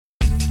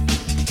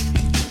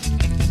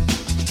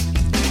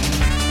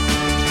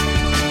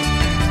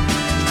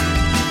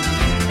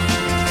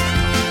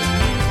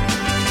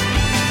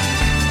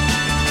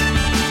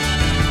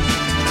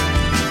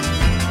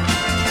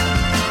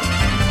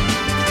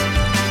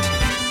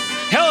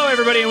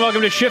everybody, and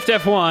welcome to Shift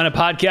F1, a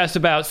podcast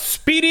about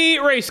speedy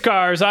race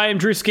cars. I am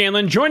Drew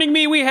Scanlon. Joining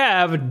me, we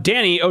have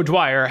Danny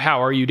O'Dwyer.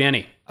 How are you,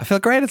 Danny? I feel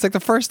great. It's like the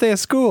first day of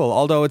school,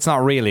 although it's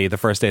not really the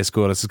first day of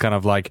school. It's kind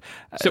of like...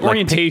 It's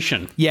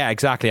orientation. Yeah,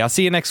 exactly. I'll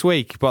see you next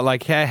week. But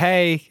like,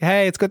 hey,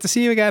 it's good to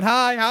see you again.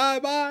 Hi,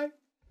 bye.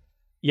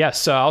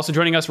 Yes, also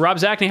joining us, Rob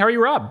Zachney. How are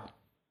you, Rob?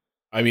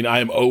 I mean, I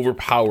am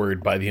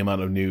overpowered by the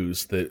amount of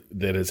news that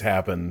has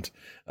happened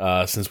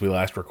since we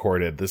last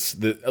recorded.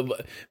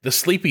 The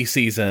sleepy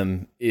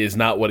season is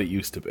not what it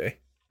used to be.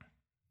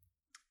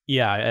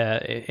 Yeah,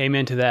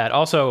 amen to that.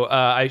 Also,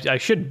 I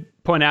should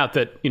point out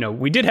that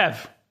we did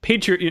have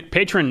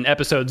patron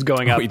episodes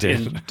going up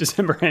in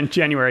December and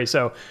January,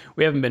 so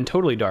we haven't been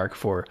totally dark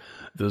for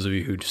those of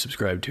you who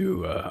subscribe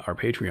to our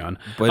Patreon.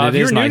 But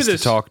it is nice to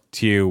talk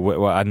to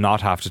you and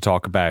not have to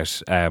talk about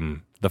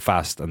the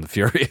Fast and the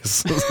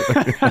Furious.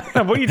 What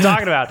are you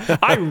talking about?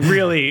 I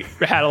really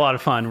had a lot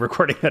of fun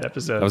recording that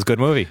episode. That was a good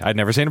movie. I'd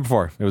never seen it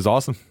before. It was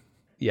awesome.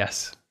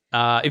 Yes.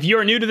 If you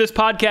are new to this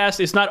podcast,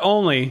 it's not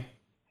only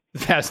the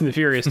Fast and the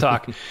Furious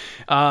talk.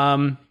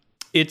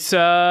 It's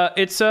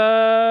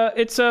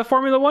a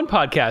Formula One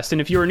podcast.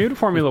 And if you are new to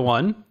Formula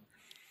One,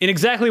 in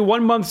exactly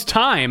 1 month's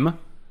time,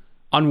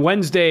 on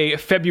Wednesday,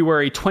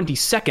 February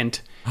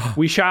 22nd,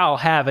 we shall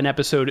have an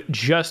episode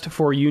just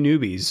for you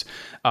newbies.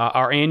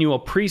 Our annual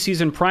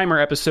preseason primer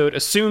episode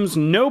assumes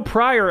no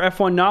prior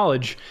F1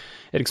 knowledge.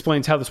 It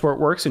explains how the sport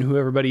works and who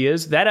everybody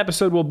is. That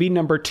episode will be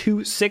number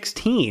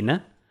 216.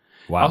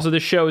 Wow. Also,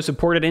 this show is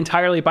supported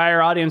entirely by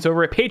our audience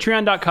over at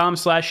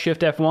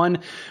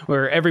patreon.com/shiftf1,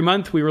 where every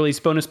month we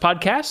release bonus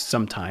podcasts,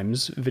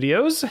 sometimes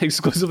videos,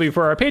 exclusively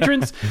for our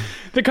patrons,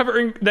 that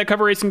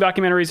cover racing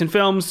documentaries and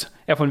films,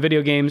 F1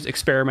 video games,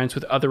 experiments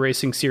with other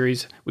racing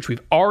series, which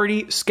we've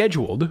already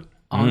scheduled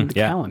on the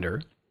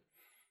calendar,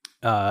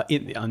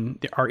 on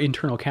our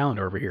internal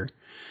calendar over here.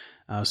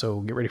 So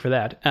get ready for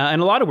that.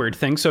 And a lot of weird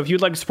things. So if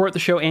you'd like to support the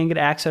show and get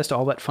access to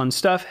all that fun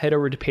stuff, head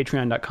over to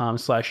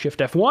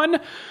patreon.com/shiftf1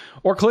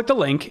 or click the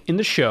link in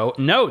the show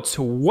notes.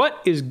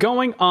 What is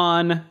going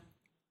on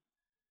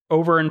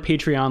over in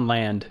Patreon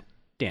land,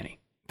 Danny?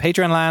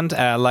 Patreon land,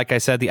 like I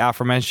said, the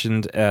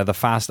aforementioned the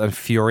Fast and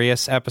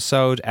Furious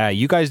episode.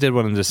 You guys did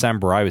one in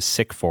December. I was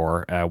sick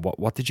for.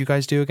 What did you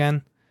guys do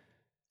again?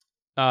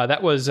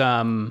 That was...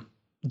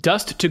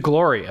 Dust to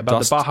Glory,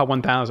 about the Baja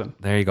 1000.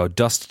 There you go,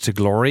 Dust to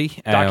Glory.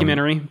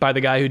 Documentary by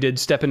the guy who did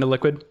Step into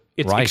Liquid.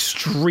 It's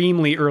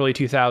extremely early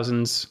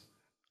 2000s.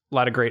 A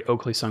lot of great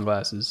Oakley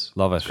sunglasses.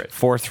 Love it.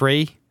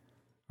 4.3?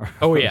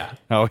 Oh, yeah.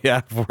 Oh,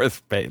 yeah.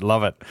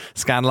 Love it.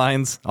 Scan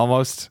lines,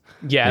 almost.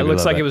 Yeah, maybe it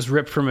looks like it was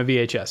ripped from a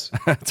VHS.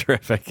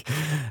 Terrific.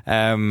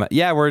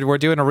 Yeah, we're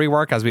doing a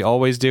rework, as we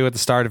always do at the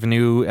start of a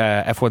new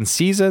F1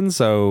 season.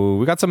 So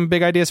we got some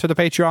big ideas for the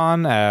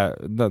Patreon.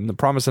 The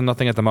promising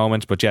nothing at the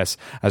moment, but yes,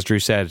 as Drew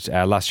said,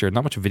 last year,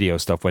 not much video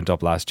stuff went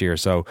up last year.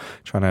 So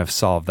trying to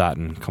solve that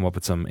and come up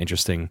with some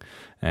interesting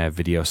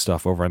video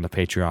stuff over on the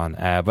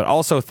Patreon. But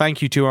also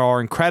thank you to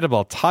our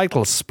incredible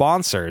title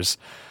sponsors.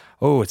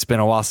 Oh, it's been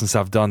a while since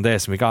I've done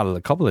this. We got a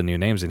couple of new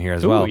names in here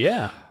as well. Oh,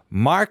 yeah.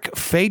 Mark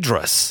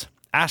Phaedrus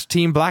at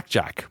Team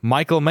Blackjack,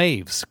 Michael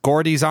Maves,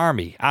 Gordy's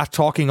Army, at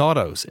Talking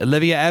Autos,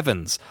 Olivia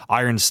Evans,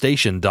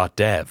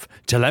 IronStation.dev,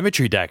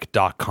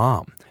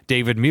 TelemetryDeck.com,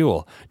 David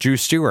Mule, Drew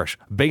Stewart,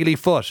 Bailey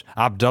Foote,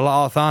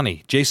 Abdullah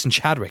Althani, Jason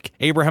Chadwick,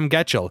 Abraham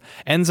Getchell,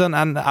 Enzan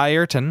and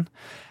Ayrton,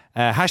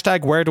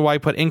 hashtag where do I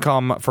put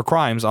income for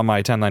crimes on my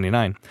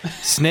 1099,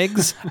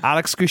 Snigs,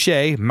 Alex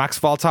Goucher, Max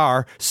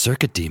Valtar,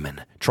 Circuit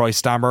Demon, Troy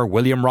Stammer,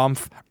 William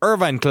Rumpf,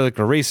 Irvine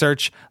Clinical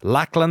Research,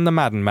 Lachlan the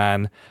Madden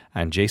Man,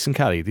 and Jason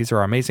Kelly. These are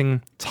our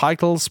amazing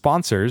title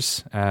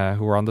sponsors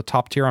who are on the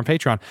top tier on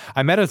Patreon.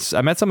 I met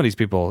some of these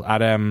people at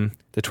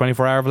the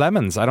 24 Hour of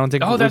Lemons. I don't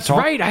think. Oh, that's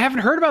right. I haven't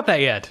heard about that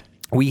yet.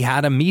 We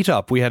had a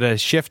meetup. We had a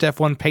Shift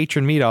F1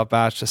 patron meetup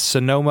at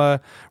Sonoma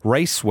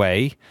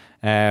Raceway.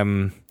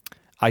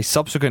 I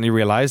subsequently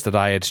realized that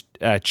I had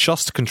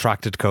just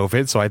contracted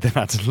COVID, so I then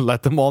had to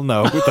let them all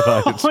know that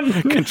I had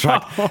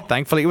contracted.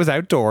 Thankfully, it was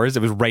outdoors.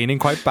 It was raining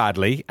quite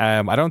badly.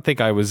 I don't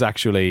think I was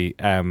actually,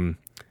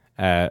 what's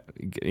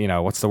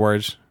the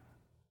word?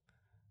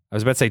 I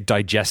was about to say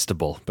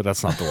digestible, but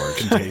that's not the word.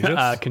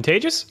 Contagious?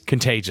 Contagious?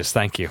 Contagious,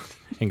 thank you.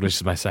 English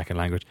is my second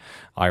language.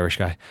 Irish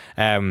guy.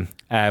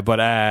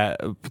 But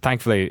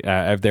thankfully,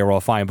 they were all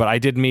fine. But I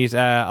did meet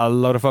a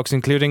load of folks,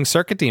 including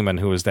Circuit Demon,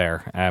 who was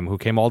there, who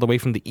came all the way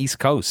from the East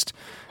Coast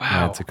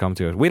to come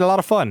to it. We had a lot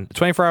of fun.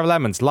 24 Hour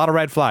Lemons, a lot of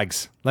red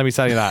flags. Let me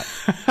tell you that.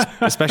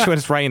 Especially when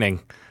it's raining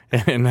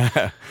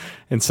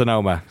in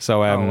Sonoma. So,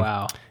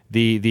 wow.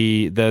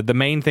 The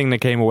main thing that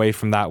came away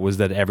from that was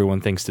that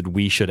everyone thinks that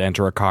we should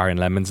enter a car in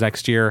Lemons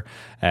next year.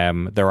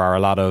 There are a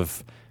lot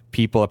of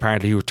people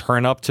apparently who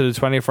turn up to the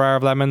 24 Hour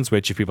of Lemons,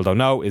 which, if people don't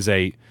know, is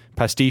a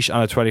pastiche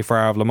on a 24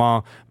 Hour of Le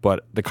Mans,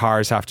 but the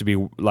cars have to be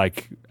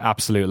like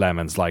absolute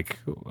lemons. Like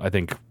I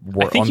think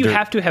you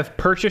have to have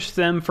purchased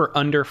them for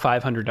under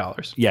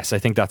 $500. Yes, I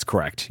think that's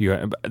correct.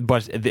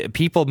 But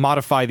people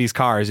modify these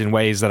cars in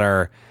ways that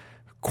are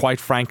quite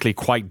frankly,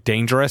 quite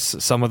dangerous.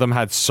 Some of them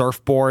had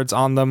surfboards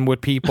on them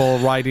with people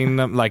riding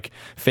them, like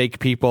fake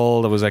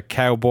people. There was a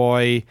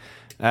cowboy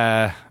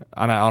on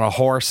a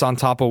horse on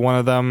top of one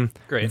of them.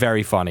 Great.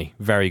 Very funny.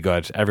 Very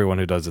good. Everyone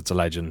who does it's a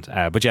legend.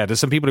 But yeah, there's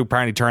some people who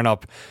apparently turn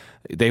up.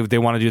 They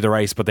want to do the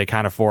race, but they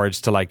can't afford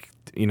to, like,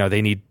 you know,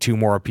 they need 2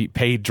 more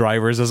paid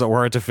drivers, as it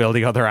were, to fill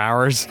the other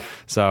hours.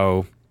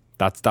 So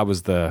that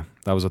was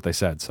what they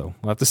said. So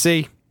we'll have to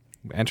see.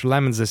 Enter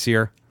Lemons this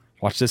year.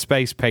 Watch this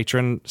space.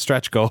 Patron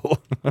stretch goal.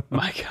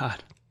 My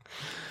God.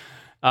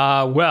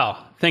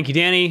 Well, thank you,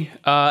 Danny.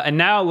 And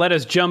now let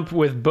us jump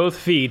with both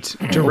feet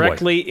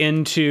directly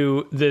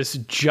into this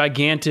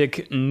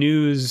gigantic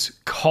news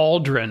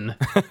cauldron.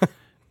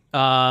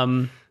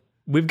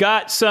 We've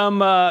got some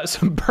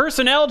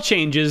personnel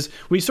changes.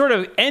 We sort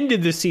of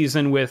ended the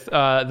season with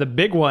the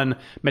big one,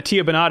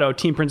 Mattia Binotto,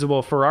 team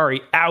principal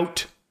Ferrari,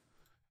 out.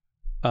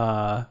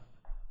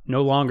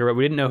 No longer, but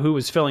we didn't know who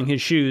was filling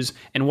his shoes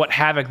and what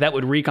havoc that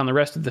would wreak on the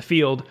rest of the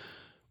field.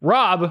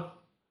 Rob,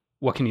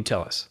 what can you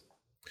tell us?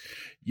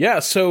 Yeah,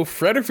 so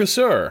Frederick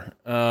Vasseur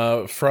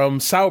from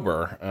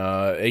Sauber,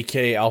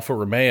 aka Alfa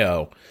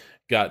Romeo,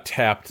 got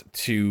tapped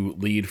to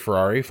lead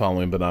Ferrari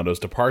following Binotto's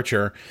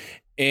departure.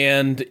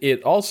 And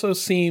it also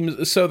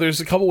seems, so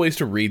there's a couple ways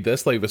to read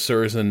this. Like,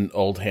 Vasseur is an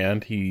old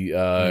hand. He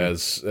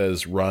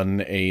has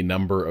run a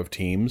number of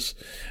teams.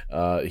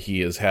 He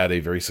has had a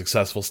very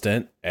successful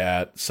stint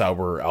at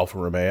Sauber Alfa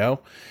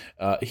Romeo.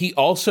 He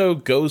also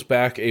goes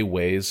back a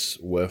ways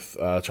with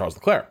Charles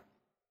Leclerc.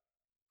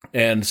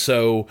 And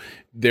so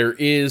there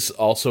is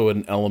also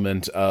an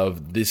element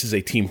of this is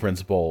a team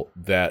principal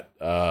that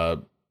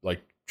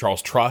like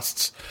Charles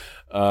trusts,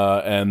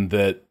 and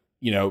that,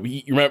 you know,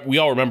 we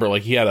all remember,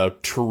 like, he had a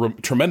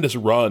tremendous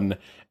run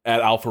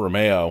at Alfa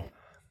Romeo,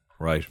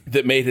 right?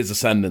 That made his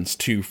ascendance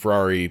to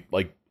Ferrari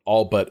like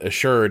all but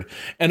assured.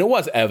 And it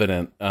was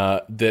evident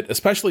that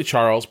especially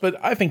Charles, but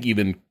I think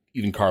even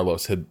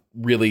Carlos had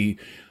really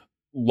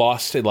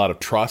lost a lot of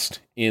trust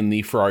in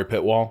the Ferrari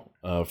pit wall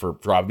for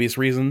obvious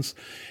reasons.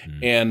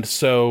 And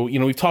so, you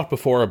know, we've talked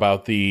before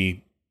about the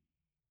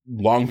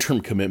long-term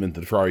commitment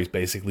that Ferrari's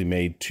basically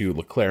made to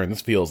Leclerc, and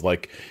this feels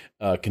like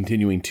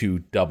continuing to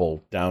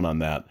double down on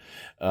that.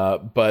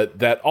 But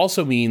that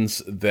also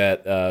means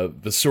that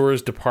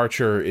Vasseur's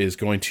departure is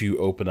going to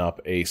open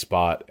up a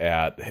spot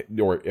at,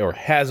 or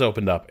has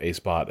opened up a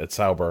spot at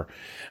Sauber,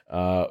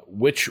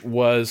 which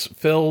was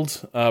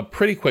filled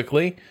pretty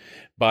quickly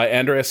by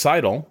Andreas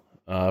Seidel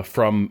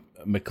from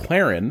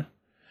McLaren.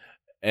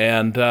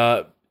 And,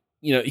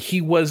 you know,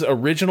 he was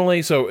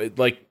originally, so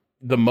like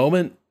the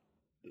moment,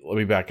 let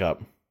me back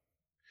up.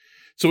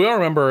 So we all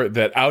remember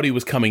that Audi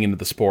was coming into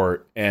the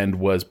sport and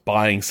was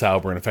buying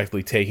Sauber and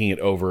effectively taking it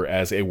over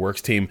as a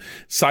works team.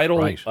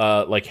 Seidel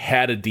like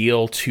had a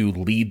deal to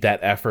lead that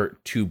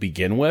effort to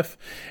begin with,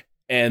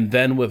 and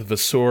then with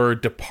Vasseur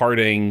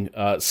departing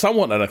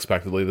somewhat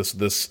unexpectedly,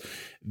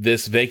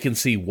 this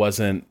vacancy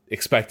wasn't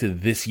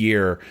expected this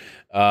year.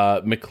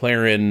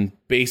 McLaren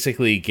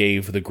basically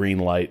gave the green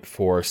light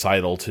for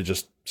Seidel to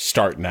just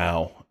start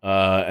now.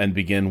 And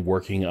begin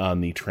working on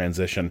the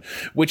transition,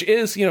 which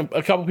is, you know,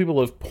 a couple people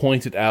have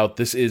pointed out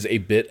this is a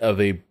bit of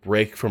a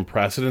break from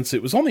precedence.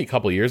 It was only a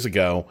couple of years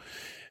ago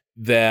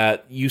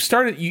that you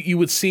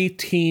would see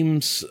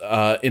teams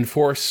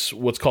enforce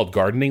what's called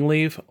gardening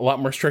leave a lot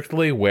more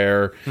strictly,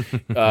 where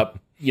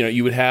you know,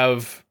 you would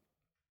have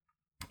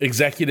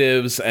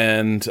executives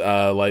and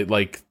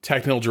like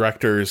technical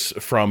directors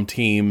from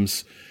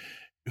teams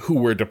who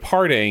were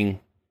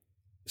departing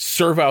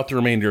serve out the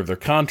remainder of their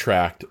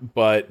contract,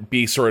 but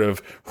be sort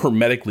of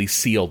hermetically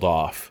sealed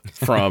off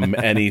from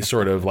any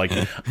sort of like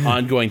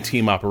ongoing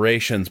team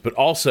operations, but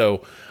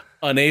also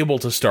unable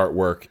to start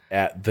work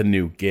at the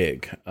new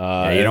gig.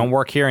 You don't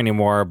work here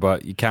anymore,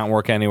 but you can't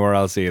work anywhere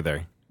else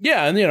either.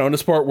 Yeah, and, you know, in a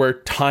sport where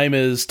time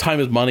is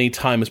money,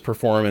 time is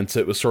performance,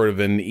 it was sort of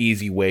an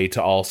easy way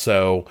to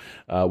also,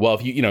 well,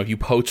 if you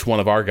poach one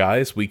of our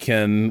guys, we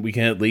can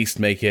at least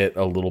make it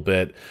a little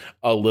bit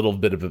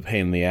of a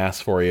pain in the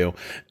ass for you.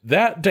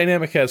 That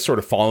dynamic has sort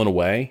of fallen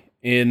away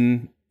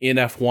in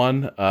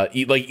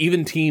F1. Like,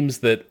 even teams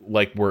that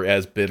like were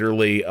as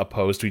bitterly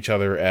opposed to each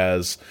other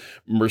as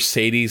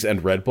Mercedes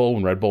and Red Bull,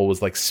 when Red Bull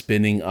was like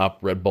spinning up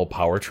Red Bull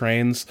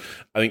powertrains,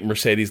 I think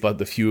Mercedes let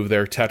the few of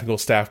their technical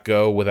staff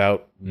go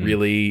without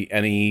really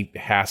any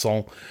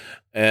hassle.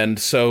 And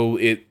so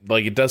it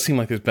does seem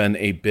like there's been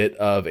a bit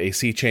of a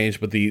sea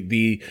change, but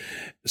the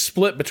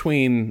split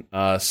between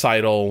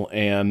Seidel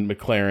and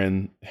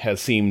McLaren has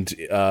seemed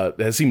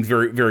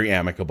very, very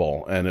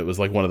amicable, and it was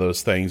like one of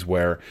those things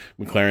where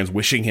McLaren's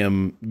wishing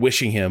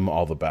him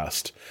all the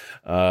best,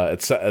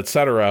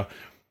 etc.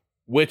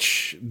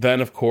 Which then,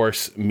 of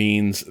course,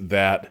 means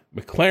that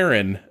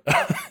McLaren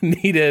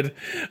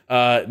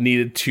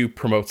needed to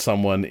promote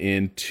someone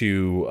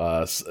into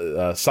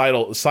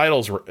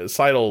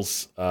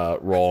Seidel's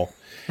role,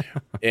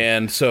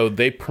 and so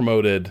they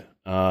promoted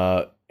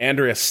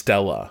Andrea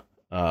Stella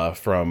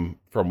from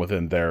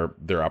within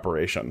their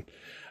operation.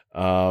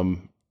 God,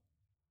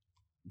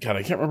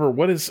 I can't remember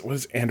what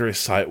was Andrea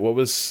Seidel. What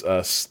was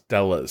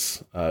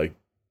Stella's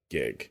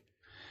gig.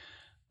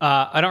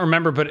 I don't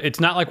remember, but it's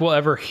not like we'll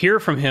ever hear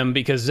from him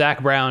because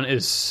Zach Brown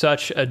is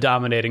such a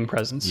dominating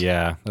presence.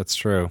 Yeah, that's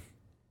true.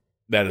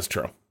 That is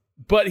true.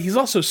 But he's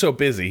also so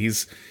busy.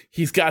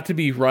 He's got to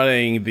be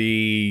running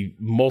the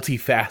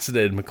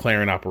multifaceted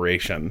McLaren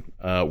operation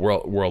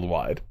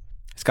worldwide.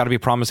 He's got to be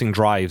promising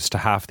drives to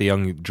half the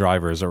young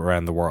drivers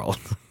around the world.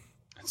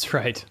 That's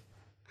right.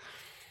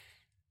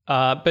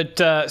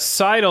 But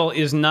Seidel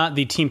is not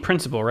the team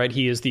principal, right?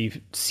 He is the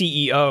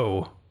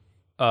CEO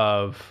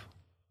of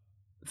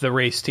the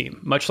race team.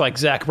 Much like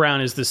Zach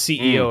Brown is the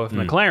CEO of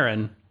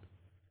McLaren,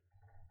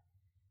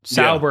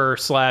 Sauber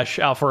 /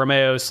 Alfa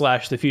Romeo /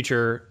 the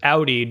future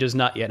Audi does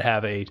not yet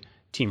have a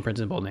team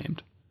principal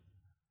named.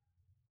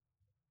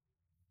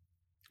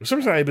 For some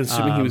reason, I've been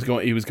assuming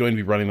he was going to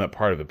be running that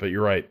part of it, but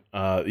you're right.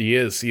 He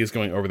is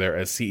going over there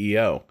as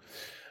CEO.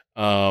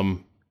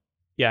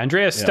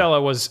 Andrea Stella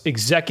was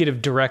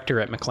executive director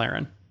at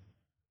McLaren.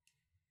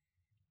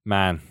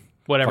 Man,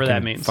 whatever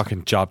that means.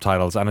 Fucking job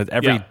titles, and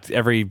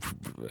every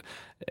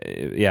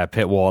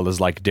pit wall is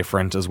like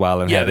different as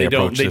well. And how they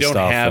approach this stuff. They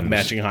don't have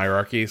matching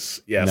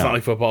hierarchies. Yeah, it's not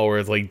like football where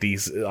it's like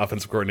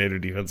offensive coordinator,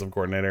 defensive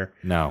coordinator.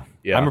 No,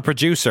 I'm a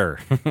producer.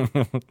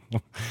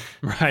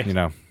 Right. You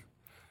know.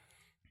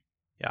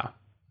 Yeah.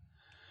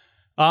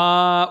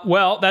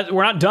 Well,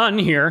 we're not done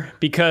here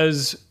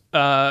because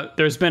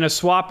there's been a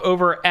swap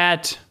over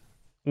at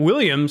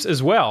Williams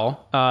as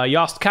well.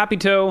 Jost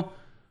Capito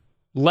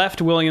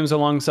left Williams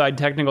alongside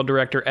technical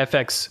director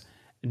FX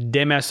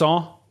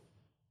Demaison.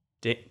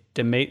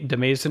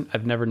 Demaison?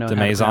 I've never known how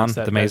to pronounce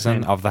that.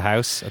 Demaison of the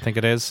house, I think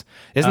it is.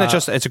 Isn't it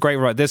just, it's a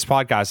great, this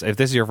podcast, if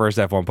this is your first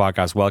F1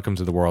 podcast, welcome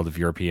to the world of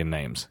European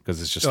names,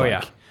 because it's just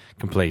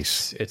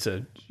complete. It's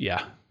a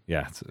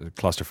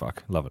clusterfuck.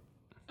 Love it.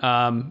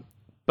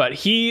 But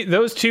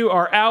those two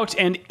are out,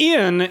 and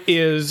in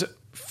is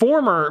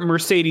former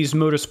Mercedes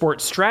Motorsport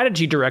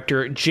strategy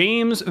director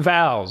James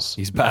Vowles.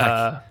 He's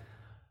back.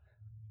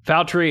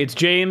 Valtteri, it's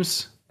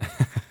James.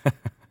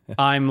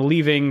 I'm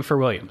leaving for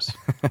Williams.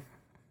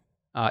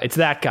 It's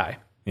that guy.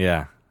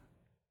 Yeah.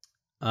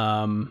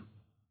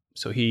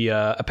 So he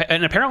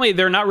and apparently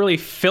they're not really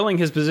filling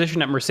his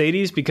position at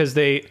Mercedes because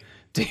to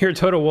hear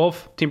Toto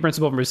Wolff, team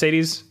principal of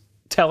Mercedes,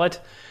 tell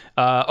it.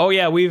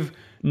 We've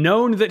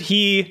known that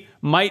he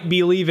might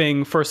be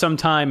leaving for some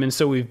time, and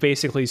so we've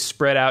basically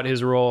spread out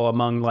his role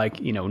among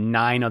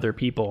 9 other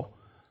people.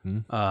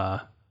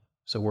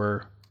 So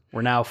we're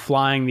now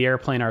flying the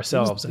airplane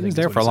ourselves. He was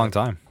there for a long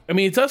time. I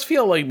mean, it does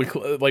feel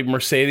like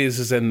Mercedes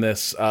is in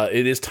this.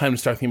 It is time to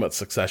start thinking about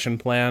succession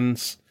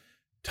plans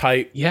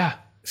type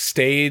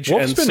stage.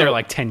 Wolff's been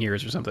there 10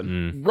 years or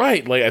something.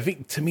 Right. Like, I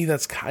think to me,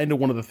 that's kind of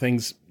one of the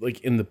things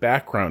in the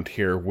background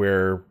here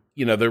where,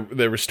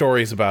 there were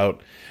stories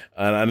about,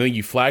 and I think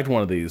you flagged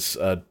one of these,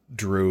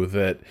 Drew,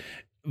 that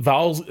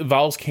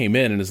Vowles came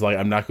in and is like,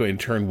 I'm not going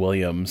to turn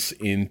Williams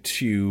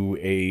into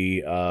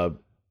a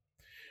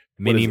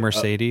mini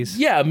Mercedes.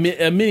 A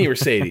mini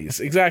Mercedes.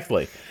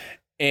 Exactly.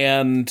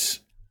 And,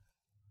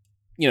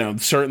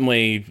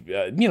 certainly,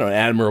 an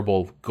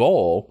admirable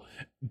goal.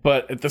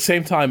 But at the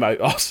same time, I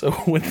also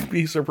wouldn't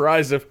be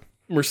surprised if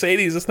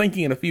Mercedes is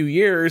thinking in a few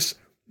years,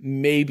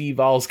 maybe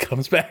Vowles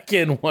comes back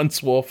in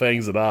once Wolff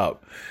hangs it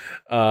up.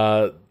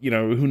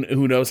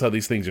 Who knows how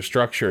these things are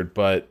structured.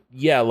 But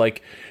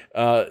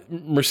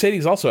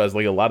Mercedes also has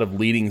a lot of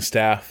leading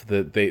staff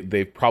that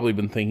they've probably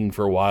been thinking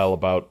for a while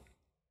about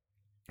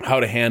how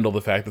to handle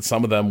the fact that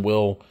some of them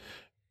will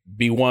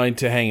be wanting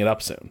to hang it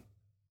up soon.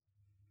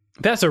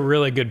 That's a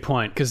really good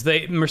point, because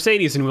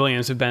Mercedes and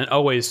Williams have been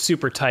always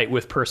super tight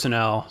with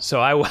personnel. So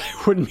I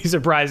wouldn't be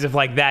surprised if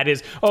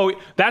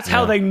that's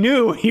how they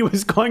knew he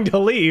was going to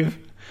leave,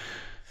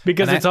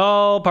 because it's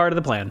all part of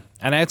the plan.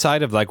 And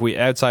outside of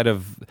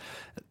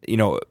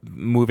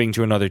moving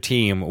to another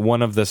team,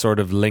 one of the sort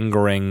of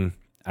lingering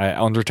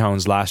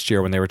undertones last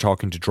year when they were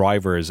talking to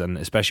drivers, and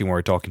especially when we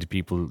were talking to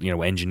people,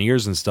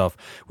 engineers and stuff,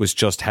 was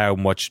just how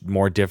much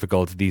more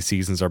difficult these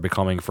seasons are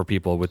becoming for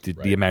people with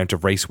the amount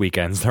of race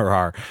weekends there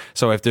are.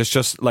 So if there's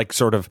just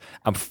sort of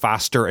a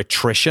faster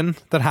attrition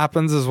that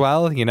happens as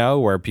well,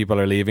 where people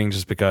are leaving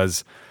just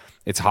because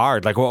it's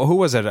hard. Who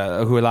was it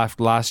who left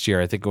last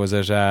year? I think it was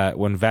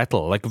when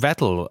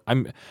Vettel.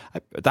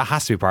 That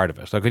has to be part of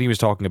it. When he was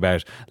talking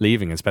about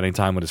leaving and spending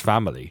time with his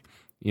family,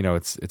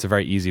 it's a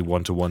very easy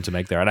one-to-one to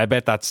make there. And I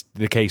bet that's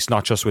the case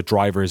not just with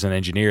drivers and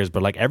engineers,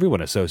 but everyone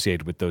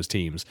associated with those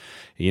teams.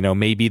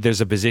 Maybe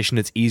there's a position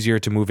that's easier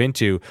to move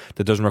into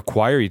that doesn't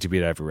require you to be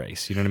at every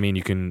race. You know what I mean?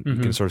 You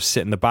can sort of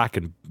sit in the back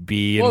and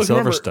be in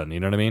Silverstone. You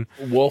know what I mean?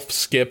 Wolff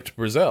skipped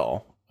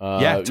Brazil.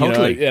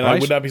 Totally. I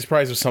would not be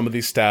surprised if some of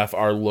these staff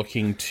are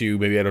looking to,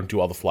 maybe I don't do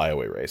all the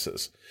flyaway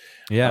races.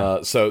 Yeah.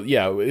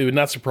 It would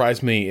not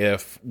surprise me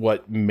if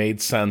what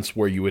made sense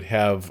where you would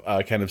have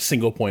kind of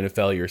single point of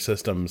failure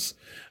systems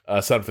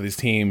set up for these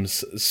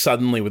teams,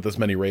 suddenly with this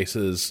many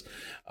races,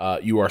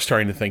 you are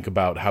starting to think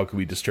about how can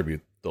we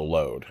distribute the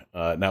load.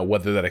 Now,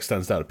 whether that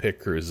extends down to pit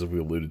crews, as we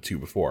alluded to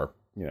before,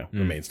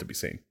 remains to be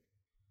seen.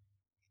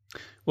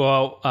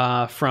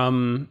 Well,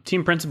 from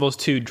team principals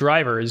to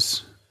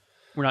drivers,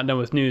 we're not done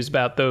with news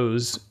about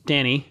those.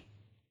 Danny,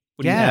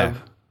 what do you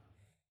have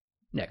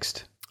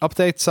next?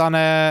 Updates on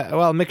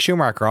Mick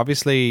Schumacher.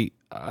 Obviously,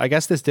 I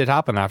guess this did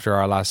happen after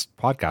our last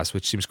podcast,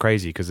 which seems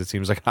crazy because it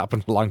seems like it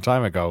happened a long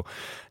time ago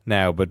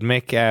now. But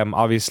Mick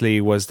obviously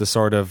was the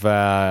sort of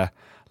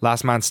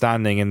last man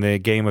standing in the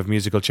game of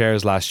musical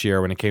chairs last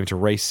year when it came to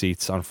race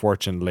seats.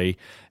 Unfortunately,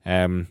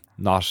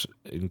 not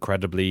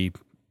incredibly,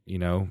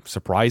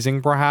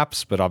 surprising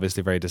perhaps, but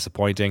obviously very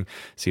disappointing.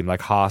 Seemed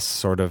like Haas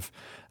sort of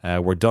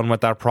were done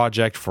with that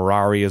project.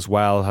 Ferrari as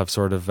well have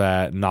sort of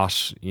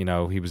not,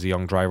 he was a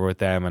young driver with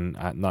them and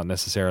not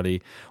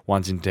necessarily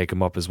wanting to take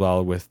him up as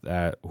well with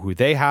who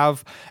they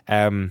have.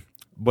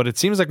 But it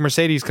seems like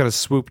Mercedes kind of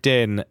swooped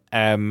in.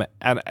 And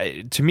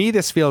to me,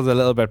 this feels a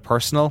little bit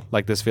personal.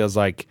 Like this feels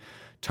like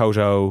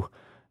Toto,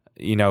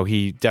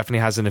 he definitely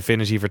has an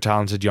affinity for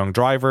talented young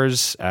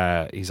drivers.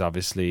 He's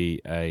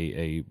obviously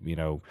a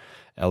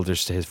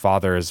elders to his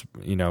father is,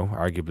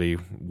 arguably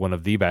one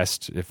of the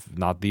best, if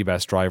not the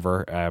best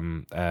driver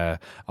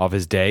of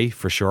his day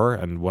for sure,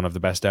 and one of the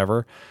best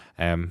ever.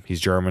 He's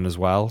German as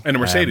well. And a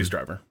Mercedes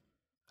driver.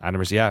 And a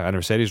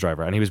Mercedes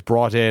driver. And he was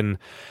brought in,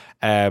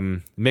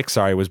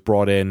 Mick was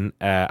brought in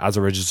as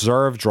a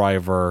reserve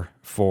driver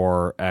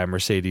for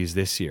Mercedes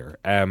this year.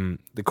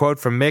 The quote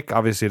from Mick,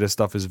 obviously this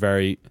stuff is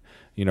very,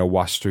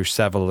 washed through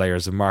several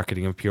layers of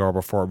marketing and PR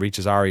before it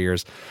reaches our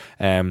ears.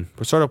 We're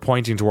sort of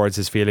pointing towards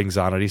his feelings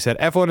on it. He said,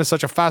 F1 is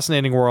such a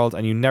fascinating world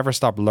and you never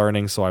stop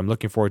learning, so I'm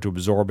looking forward to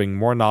absorbing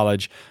more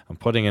knowledge and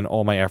putting in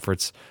all my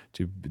efforts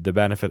to the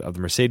benefit of the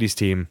Mercedes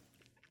team.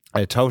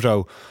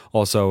 Toto,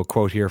 also a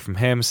quote here from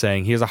him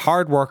saying, he is a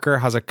hard worker,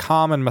 has a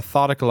calm and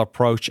methodical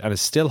approach and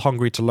is still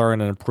hungry to learn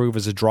and improve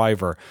as a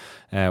driver.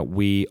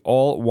 These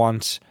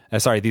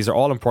are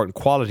all important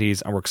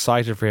qualities and we're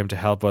excited for him to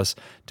help us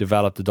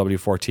develop the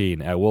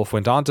W14. Wolf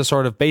went on to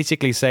sort of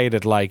basically say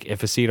that like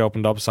if a seat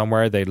opened up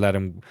somewhere, they'd let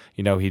him,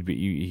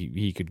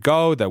 he could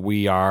go, that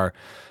we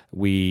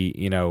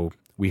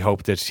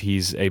hope that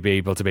he's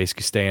able to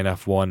basically stay in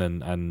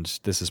F1 and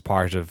this is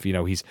part of,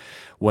 he's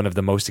one of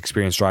the most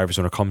experienced drivers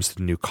when it comes to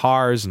the new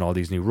cars and all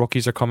these new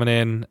rookies are coming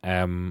in.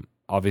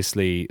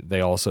 Obviously, they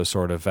also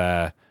sort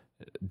of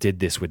did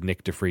this with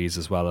Nick de Vries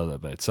as well a little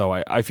bit. So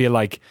I feel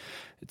like,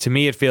 to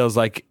me, it feels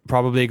like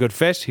probably a good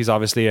fit. He's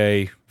obviously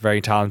a very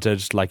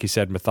talented, like you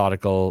said,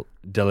 methodical,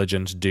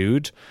 diligent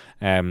dude.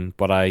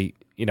 But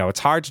it's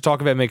hard to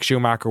talk about Mick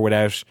Schumacher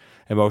without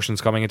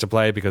emotions coming into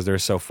play because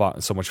there's so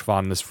much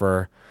fondness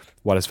for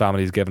what his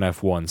family's given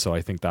F1, so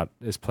I think that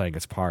is playing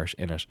its part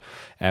in it.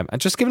 And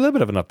just give a little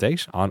bit of an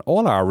update on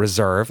all our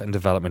reserve and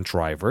development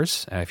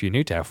drivers. If you're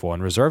new to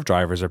F1, reserve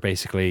drivers are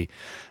basically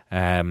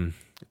the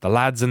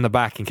lads in the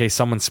back in case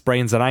someone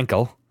sprains an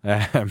ankle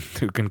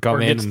who can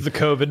come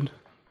in.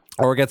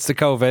 Or gets the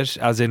COVID,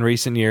 as in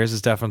recent years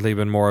has definitely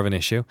been more of an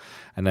issue.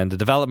 And then the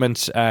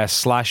development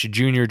 /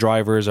 junior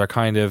drivers are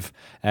kind of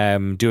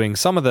doing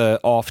some of the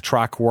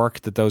off-track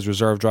work that those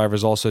reserve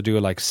drivers also do,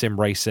 like sim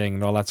racing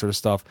and all that sort of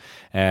stuff.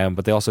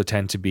 But they also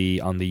tend to be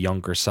on the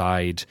younger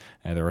side.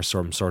 There are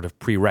some sort of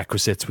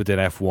prerequisites within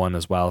F1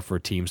 as well for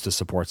teams to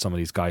support some of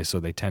these guys, so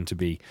they tend to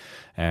be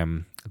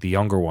the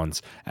younger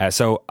ones.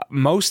 So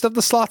most of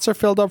the slots are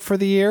filled up for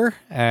the year.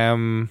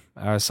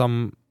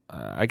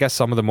 I guess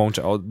some of them won't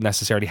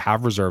necessarily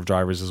have reserve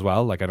drivers as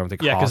well. Like I don't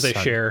think. Yeah, because they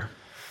share.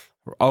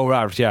 Oh,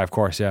 right. Yeah, of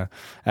course. Yeah.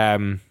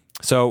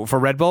 So for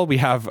Red Bull, we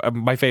have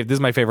this is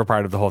my favorite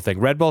part of the whole thing.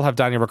 Red Bull have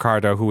Daniel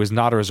Ricciardo, who is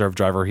not a reserve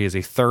driver. He is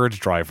a third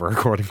driver,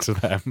 according to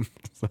them.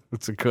 So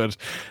it's a good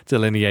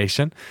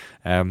delineation.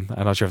 I'm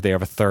not sure if they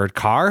have a third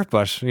car,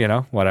 but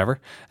whatever.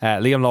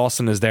 Liam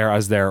Lawson is there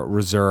as their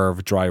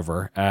reserve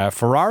driver.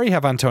 Ferrari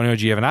have Antonio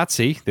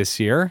Giovinazzi this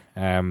year,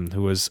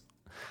 who was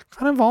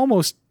kind of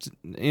almost,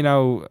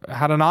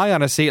 had an eye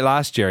on a seat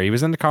last year. He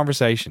was in the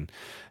conversation,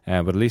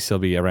 but at least he'll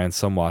be around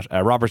somewhat.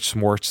 Robert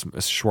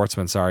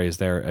Schwartzman, is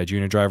their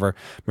junior driver.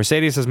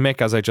 Mercedes has Mick,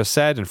 as I just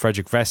said, and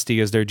Frederick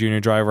Vesti as their junior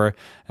driver.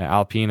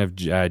 Alpine have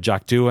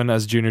Jack Doohan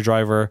as junior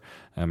driver.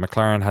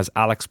 McLaren has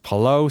Alex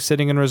Palou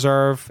sitting in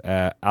reserve.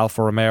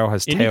 Alfa Romeo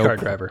has IndyCar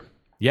driver.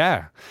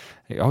 Yeah.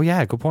 Oh,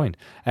 yeah, good point.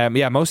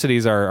 Most of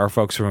these are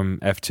folks from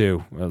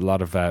F2, a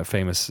lot of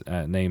famous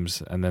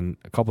names, and then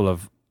a couple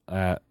of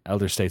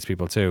elder states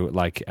people too,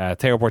 like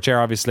Theo Porcher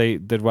obviously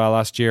did well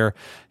last year.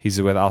 He's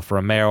with Alfa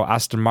Romeo.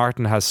 Aston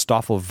Martin has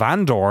Stoffel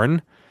Van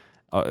Dorn,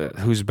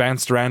 who's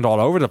bounced around all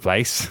over the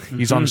place.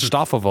 He's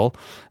unstoppable,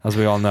 as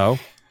we all know,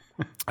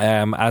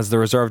 as the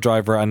reserve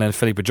driver, and then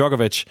Felipe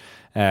Drugovich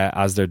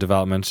as their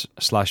development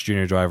 /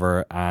 junior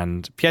driver,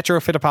 and Pietro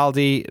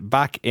Fittipaldi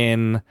back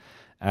in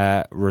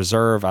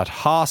reserve at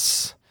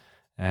Haas.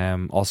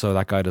 Also,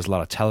 that guy does a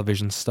lot of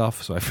television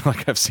stuff, so I feel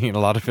like I've seen a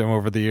lot of him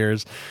over the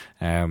years.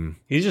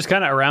 He's just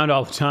kind of around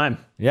all the time.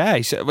 Yeah,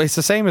 it's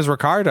the same as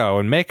Ricardo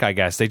and Mick, I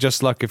guess. They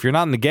just look, if you're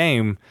not in the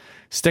game,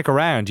 stick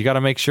around. You got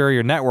to make sure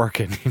you're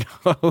networking.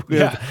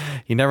 Yeah.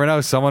 You never know.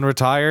 Someone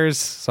retires,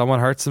 someone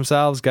hurts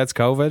themselves, gets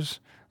COVID.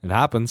 It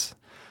happens.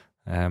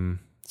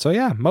 So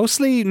yeah,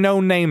 mostly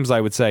known names,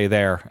 I would say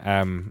there.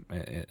 And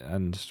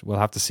we'll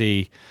have to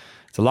see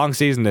It's a long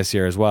season this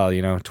year as well,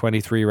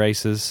 23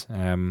 races.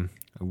 It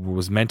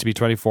was meant to be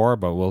 24,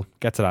 but we'll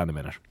get to that in a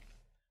minute.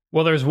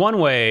 Well, there's one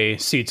way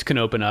seats can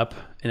open up,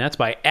 and that's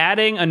by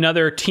adding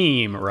another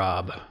team,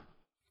 Rob.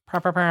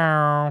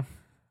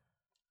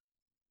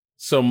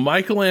 So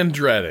Michael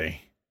Andretti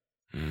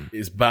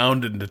is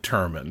bound and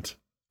determined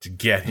to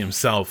get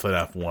himself an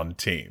F1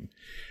 team.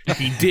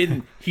 He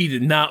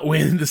did not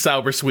win the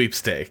Sauber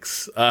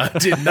sweepstakes.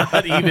 Did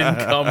not even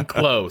come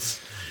close.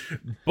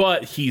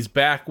 But he's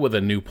back with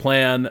a new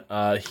plan.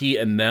 He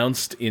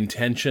announced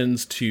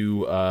intentions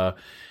to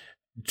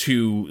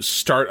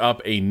start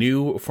up a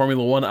new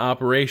Formula One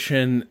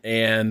operation,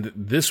 and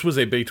this was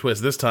a big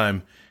twist. This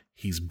time,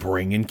 he's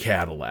bringing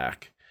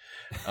Cadillac.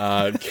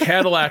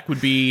 Cadillac would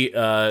be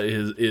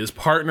his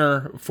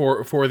partner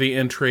for the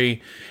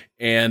entry,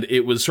 and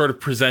it was sort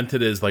of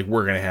presented as like,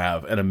 we're going to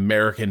have an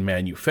American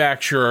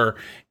manufacturer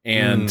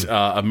and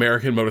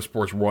American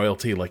motorsports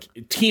royalty, like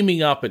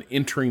teaming up and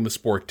entering the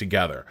sport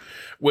together.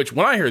 Which,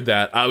 when I heard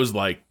that, I was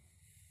like,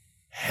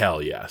 hell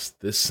yes,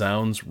 this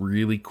sounds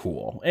really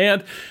cool.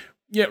 And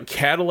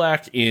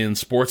Cadillac in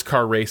sports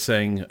car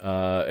racing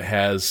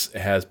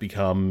has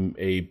become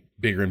a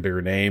bigger and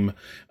bigger name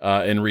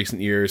in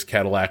recent years.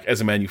 Cadillac, as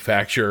a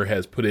manufacturer,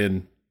 has put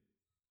in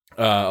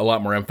a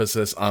lot more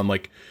emphasis on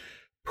like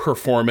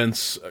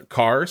performance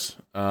cars,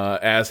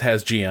 as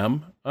has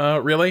GM,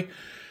 really.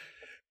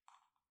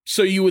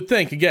 So you would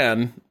think,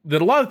 again,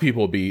 that a lot of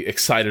people would be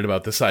excited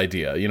about this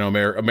idea.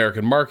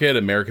 American market,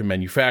 American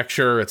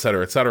manufacturer, et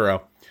cetera, et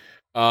cetera.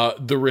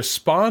 The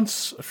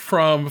response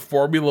from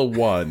Formula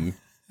One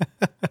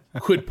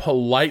could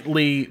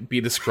politely be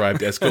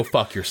described as "go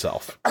fuck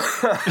yourself."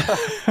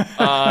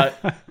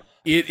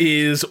 It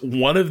is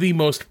one of the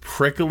most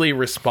prickly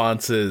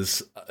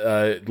responses,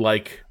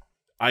 like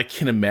I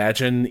can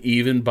imagine,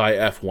 even by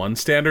F1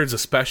 standards,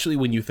 especially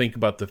when you think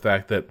about the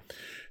fact that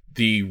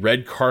the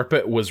red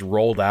carpet was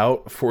rolled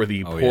out for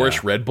the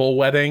Porsche Red Bull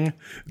wedding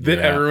that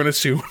everyone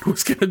assumed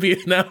was going to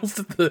be announced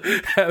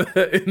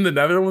in the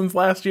Netherlands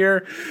last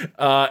year.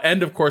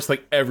 And of course,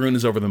 like, everyone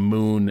is over the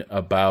moon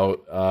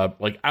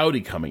about like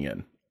Audi coming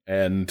in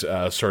and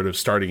sort of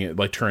starting it,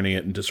 like turning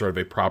it into sort of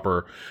a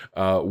proper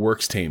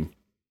works team.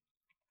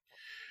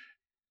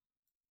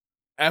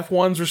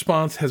 F1's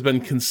response has been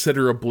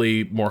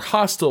considerably more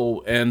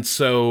hostile, and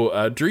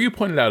so Drew, you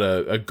pointed out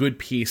a good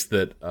piece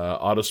that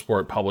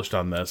Autosport published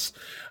on this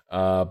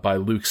by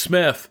Luke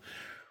Smith,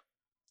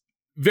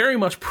 very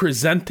much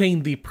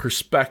presenting the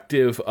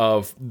perspective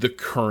of the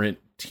current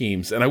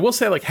teams. And I will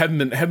say, like, having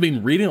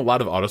been reading a lot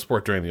of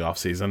Autosport during the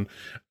offseason,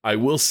 I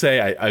will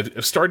say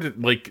I've started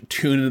to, like,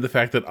 tune into the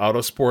fact that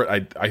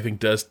Autosport, I think,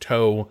 does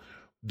toe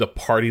the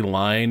party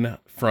line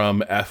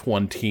from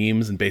F1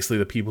 teams and basically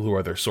the people who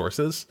are their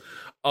sources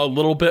a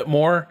little bit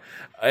more.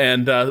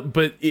 And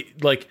but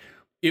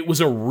it was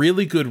a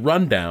really good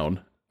rundown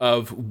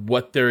of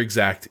what their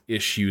exact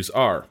issues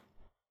are.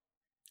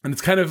 And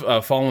it's kind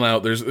of fallen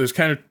out. There's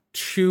kind of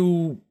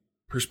two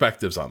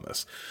perspectives on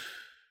this.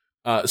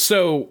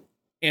 So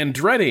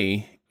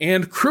Andretti,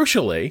 and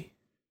crucially,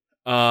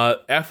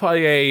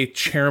 FIA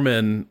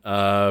chairman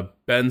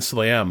Ben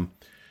Sulayem,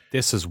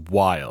 this is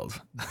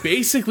wild,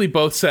 basically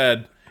both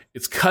said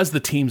it's because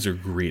the teams are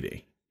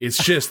greedy. It's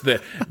just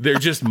that they're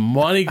just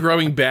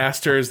money-grubbing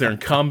bastards. They're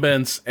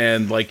incumbents,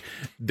 and like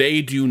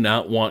they do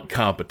not want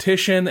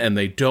competition, and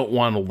they don't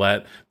want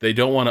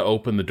to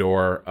open the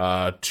door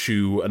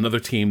to another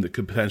team that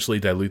could potentially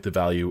dilute the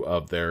value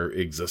of their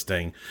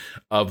existing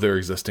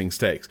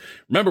stakes.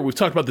 Remember, we've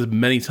talked about this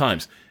many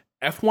times.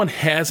 F1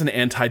 has an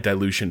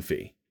anti-dilution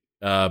fee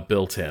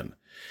built in,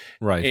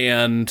 right?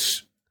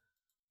 And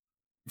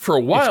for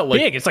a while,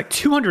 it's big. It's like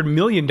 $200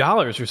 million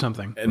or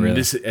something. And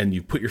really? And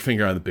you put your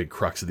finger on the big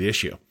crux of the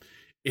issue.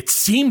 It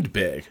seemed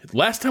big.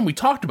 Last time we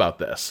talked about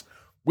this,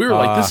 we were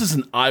like, this is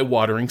an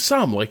eye-watering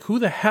sum. Like, who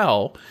the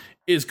hell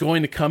is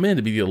going to come in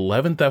to be the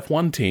 11th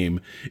F1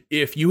 team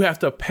if you have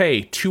to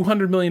pay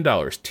 $200 million,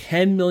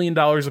 $10 million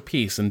a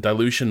piece in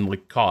dilution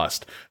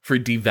cost for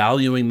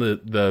devaluing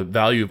the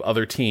value of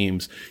other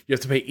teams? You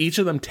have to pay each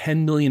of them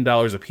 $10 million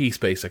a piece,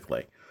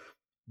 basically,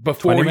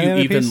 before you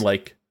even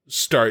like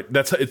start.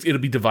 It'll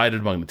be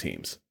divided among the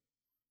teams.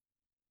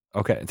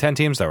 Okay, 10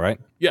 teams though, right?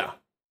 Yeah.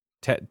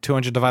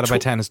 200 divided by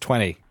 10 is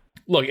 20.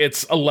 Look,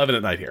 it's 11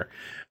 at night here.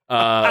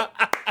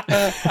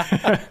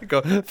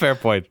 Fair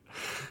point.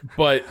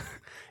 But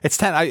it's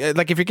 10.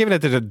 Like, if you're giving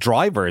it to the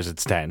drivers,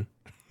 it's 10.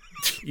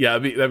 Yeah,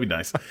 that'd be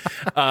nice.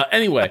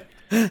 Anyway,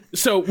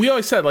 so we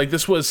always said, like,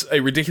 this was a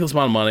ridiculous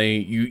amount of money.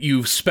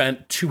 You've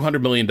spent $200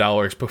 million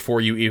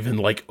before you even,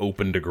 like,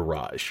 opened a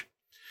garage.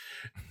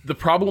 The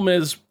problem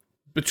is,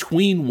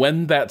 between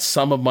when that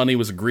sum of money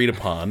was agreed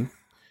upon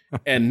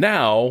and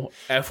now,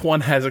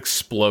 F1 has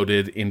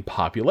exploded in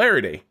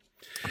popularity.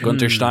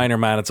 Gunter Steiner,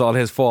 man, it's all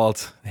his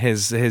fault.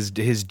 His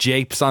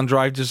japes on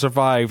Drive to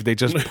Survive, they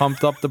just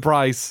pumped up the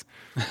price.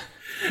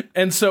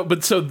 And so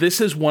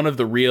this is one of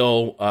the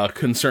real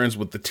concerns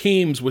with the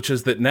teams, which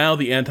is that now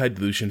the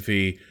anti-dilution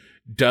fee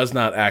does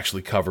not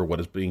actually cover what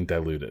is being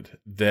diluted.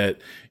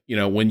 That,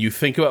 when you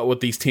think about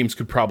what these teams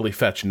could probably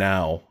fetch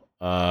now,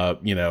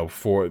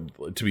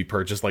 to be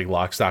purchased like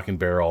lock, stock, and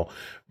barrel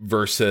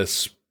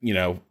versus,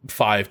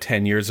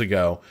 5-10 years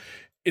ago.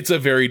 It's a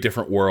very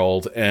different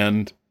world,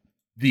 and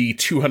the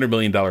 $200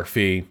 million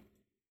fee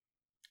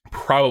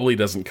probably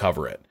doesn't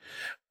cover it.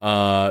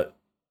 Now,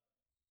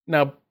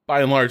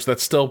 by and large,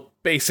 that's still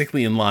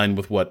basically in line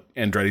with what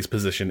Andretti's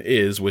position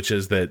is, which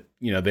is that,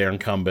 they're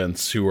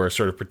incumbents who are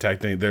sort of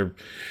protecting they're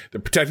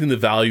protecting the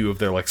value of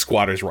their like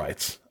squatters'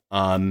 rights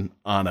on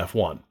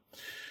F1.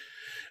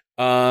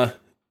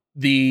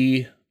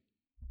 The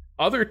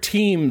other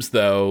teams,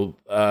 though,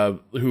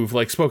 who've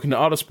like spoken to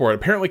Autosport,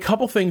 apparently a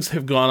couple things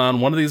have gone on.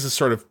 One of these is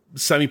sort of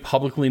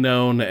semi-publicly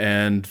known,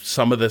 and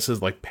some of this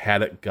is like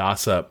paddock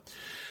gossip.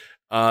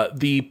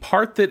 The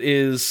part that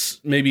is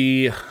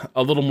maybe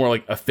a little more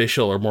like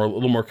official or a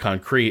little more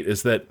concrete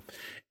is that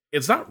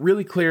it's not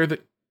really clear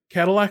that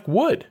Cadillac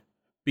would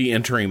be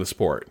entering the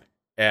sport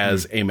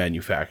as a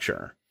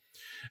manufacturer.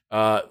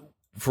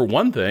 For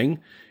one thing,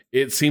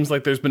 it seems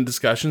like there's been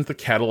discussions that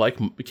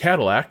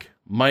Cadillac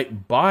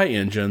might buy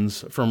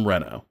engines from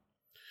Renault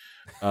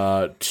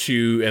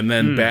and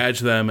then badge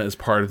them as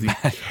part of the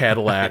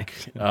Cadillac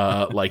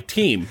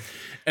team.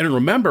 And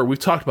remember, we've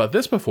talked about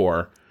this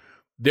before.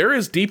 There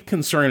is deep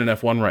concern in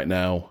F1 right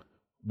now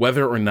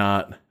whether or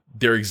not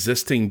their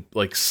existing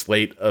like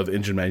slate of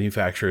engine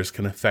manufacturers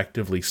can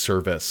effectively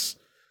service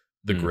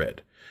the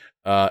grid.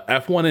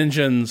 F1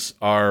 engines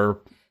are,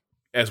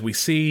 as we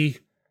see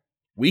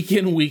week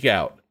in, week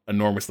out,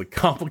 enormously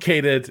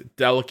complicated,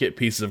 delicate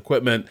pieces of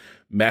equipment,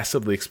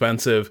 massively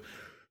expensive.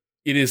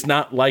 It is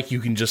not like you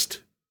can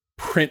just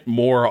print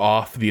more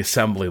off the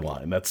assembly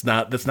line. That's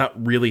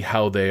not really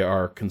how they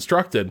are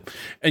constructed.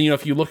 And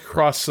if you look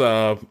across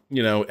at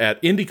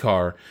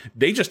IndyCar,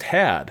 they just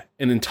had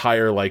an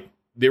entire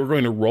they were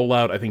going to roll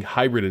out, I think,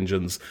 hybrid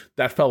engines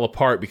that fell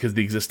apart because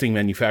the existing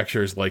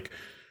manufacturers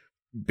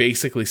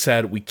basically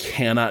said we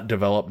cannot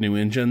develop new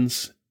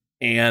engines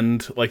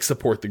and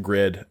support the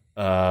grid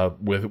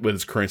with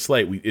its current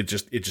slate. It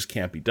just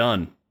can't be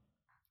done.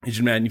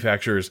 Engine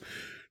manufacturers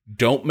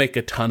don't make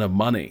a ton of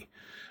money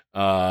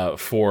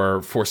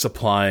for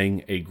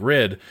supplying a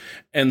grid,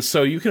 and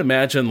so you can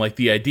imagine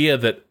the idea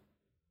that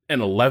an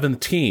 11th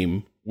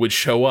team would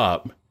show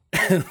up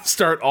and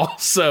start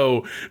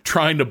also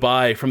trying to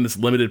buy from this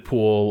limited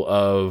pool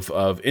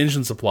of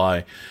engine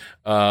supply.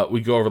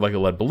 We go over like a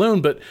lead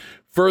balloon, but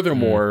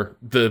furthermore,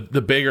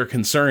 the bigger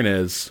concern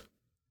is,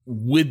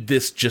 would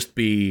this just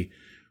be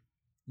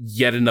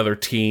yet another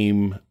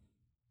team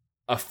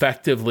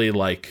effectively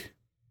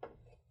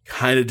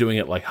kind of doing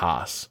it like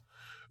Haas,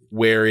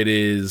 where it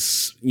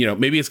is,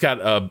 maybe it's got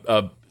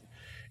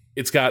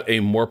a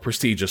more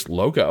prestigious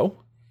logo,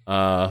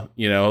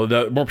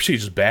 the more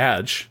prestigious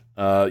badge,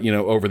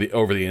 over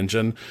the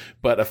engine,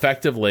 but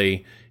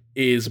effectively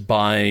is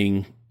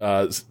buying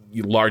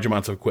large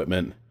amounts of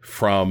equipment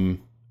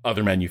from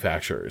other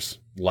manufacturers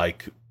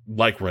like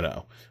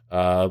Renault,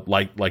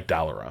 like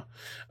Dallara.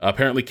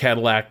 Apparently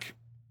Cadillac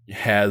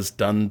has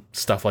done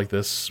stuff like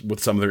this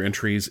with some of their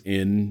entries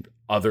in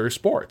other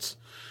sports.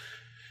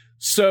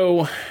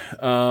 So,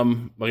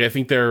 I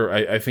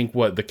think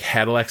what the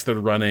Cadillacs that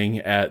are running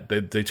at the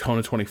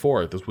Daytona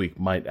 24 this week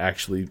might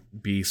actually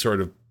be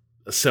sort of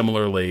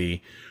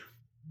similarly.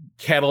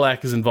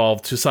 Cadillac is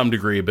involved to some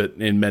degree, but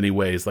in many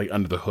ways,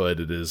 under the hood,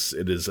 it is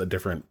a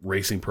different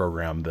racing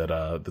program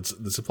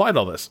that's applied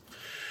all this.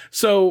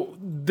 So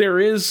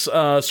there is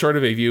sort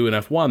of a view in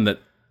F1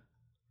 that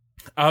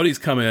Audi's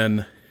come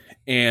in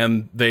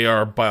and they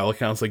are, by all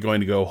accounts,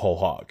 going to go whole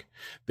hog.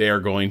 They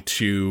are going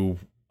to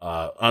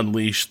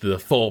unleash the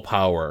full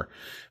power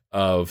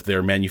of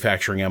their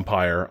manufacturing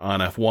empire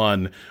on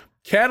F1.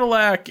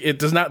 Cadillac, it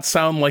does not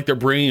sound like they're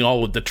bringing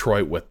all of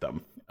Detroit with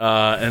them.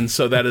 And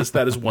so that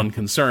is one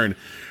concern.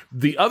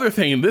 The other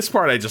thing, and this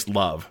part I just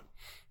love,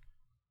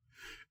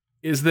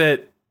 is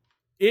that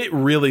it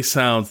really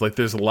sounds like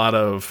there's a lot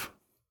of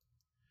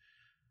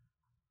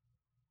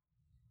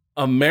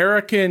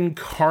American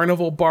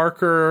carnival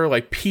barker,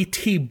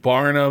 P.T.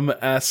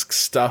 Barnum-esque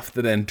stuff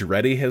that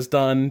Andretti has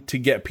done to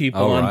get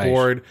people on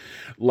board.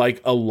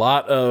 A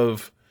lot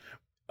of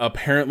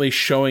apparently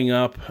showing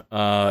up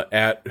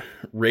at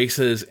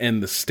races in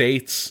the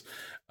States,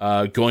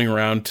 going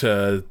around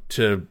to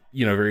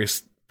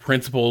various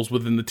principals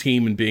within the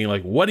team and being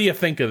like, what do you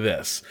think of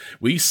this?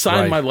 Will you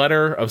sign this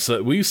letter of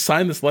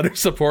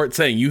support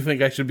saying you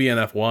think I should be in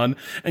F1?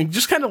 And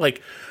just kind of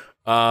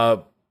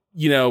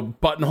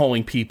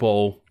buttonholing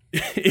people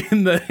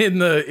in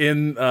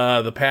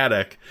the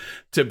paddock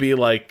to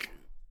be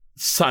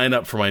sign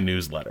up for my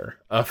newsletter,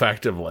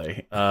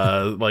 effectively,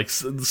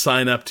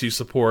 sign up to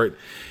support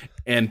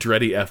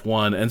Andretti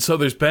F1. And so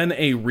there's been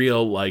a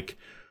real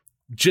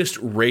just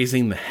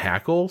raising the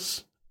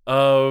hackles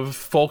of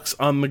folks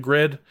on the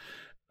grid,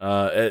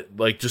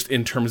 just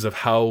in terms of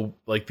how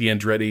the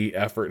Andretti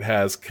effort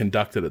has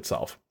conducted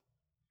itself.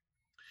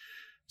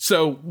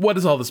 So what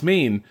does all this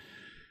mean?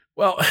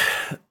 Well,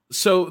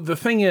 so the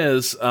thing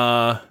is,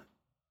 the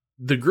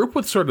group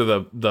with sort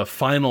of the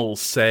final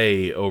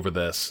say over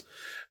this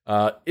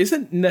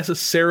isn't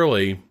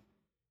necessarily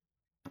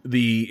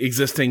the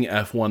existing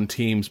F1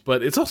 teams,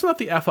 but it's also not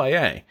the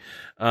FIA.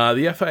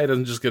 The FIA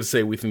doesn't just get to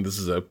say we think this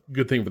is a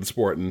good thing for the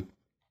sport and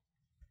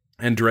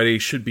Andretti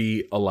should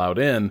be allowed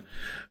in.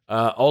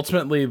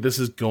 Ultimately, this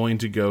is going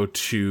to go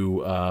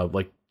to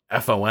like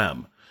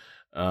FOM,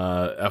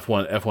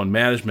 F1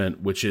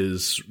 management, which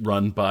is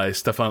run by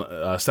Stefano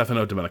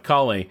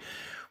Domenicali.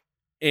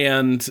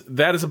 And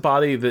that is a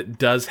body that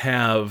does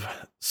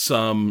have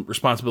some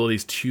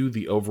responsibilities to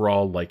the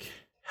overall like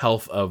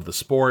health of the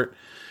sport.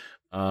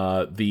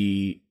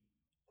 The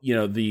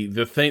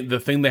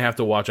thing they have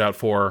to watch out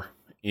for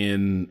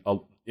in a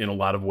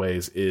lot of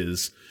ways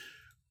is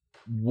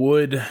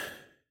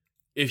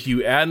if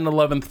you add an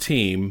 11th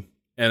team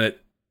and it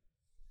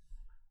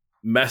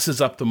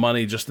messes up the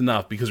money just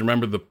enough, because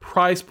remember the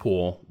prize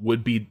pool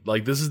would be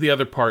like, this is the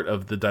other part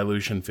of the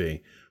dilution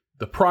fee.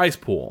 The prize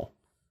pool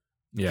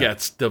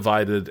gets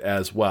divided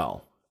as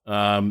well.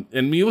 And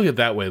when you look at it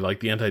that way,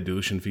 like the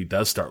anti-dilution fee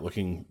does start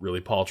looking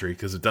really paltry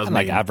because it does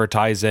like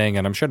advertising,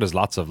 and I'm sure there's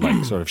lots of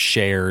like sort of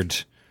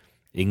shared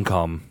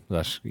income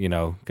that, you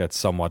know, gets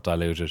somewhat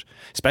diluted,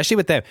 especially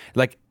with them,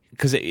 like,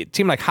 because a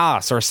team like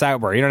Haas or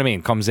Sauber, you know what I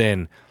mean, comes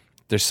in,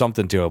 there's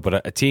something to it,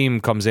 but a team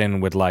comes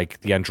in with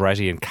like the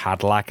Andretti and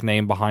Cadillac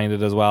name behind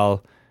it as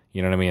well,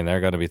 you know what I mean,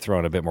 they're going to be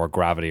throwing a bit more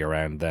gravity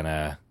around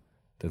than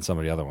some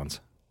of the other ones,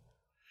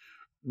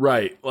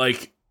 right?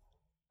 Like,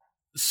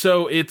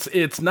 so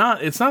it's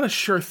not a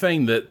sure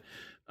thing that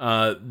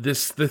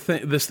this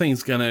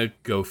thing's gonna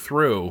go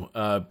through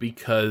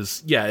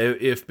because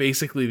if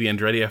basically the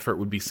Andretti effort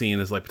would be seen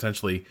as like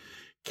potentially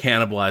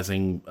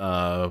cannibalizing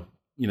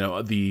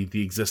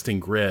the existing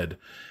grid,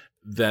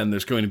 then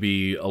there's going to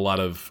be a lot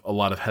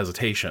of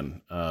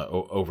hesitation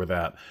over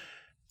that.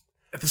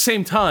 At the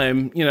same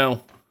time, you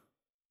know,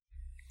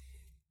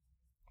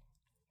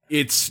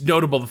 it's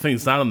notable the thing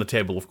that's not on the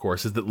table, of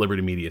course, is that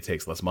Liberty Media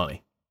takes less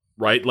money.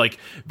 Right? Like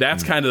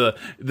that's kind of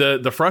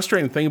the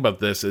frustrating thing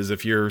about this is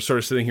if you're sort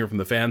of sitting here from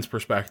the fans'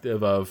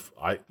 perspective of,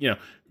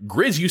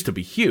 grids used to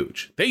be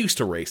huge. They used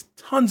to race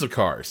tons of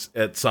cars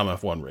at some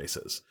F1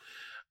 races.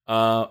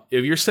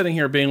 If you're sitting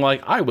here being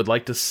like, I would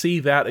like to see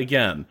that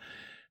again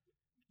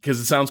because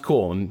it sounds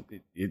cool, and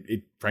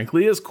it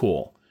frankly is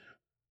cool.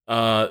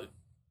 The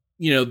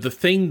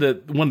thing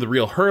that one of the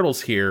real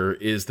hurdles here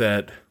is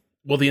that,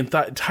 well, the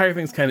entire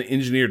thing's kind of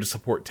engineered to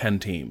support 10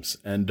 teams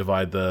and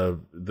divide the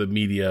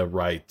media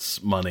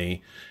rights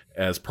money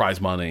as prize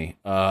money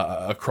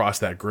across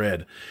that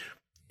grid.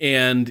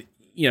 And,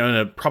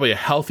 in probably a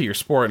healthier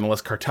sport and a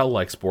less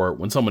cartel-like sport,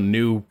 when someone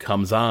new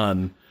comes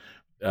on,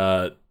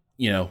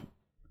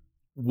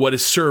 what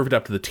is served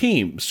up to the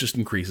teams just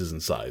increases in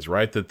size,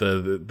 right? That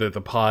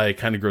the pie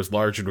kind of grows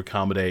larger to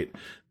accommodate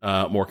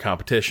more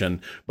competition,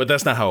 but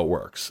that's not how it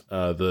works.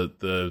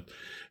 The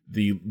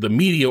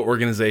media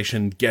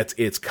organization gets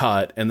its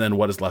cut, and then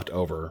what is left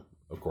over,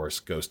 of course,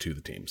 goes to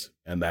the teams.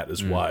 And that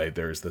is why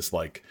there's this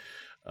like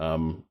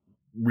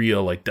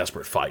real like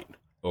desperate fight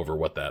over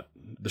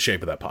the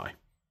shape of that pie.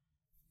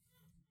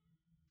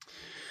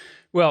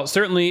 Well,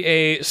 certainly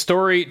a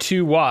story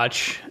to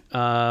watch.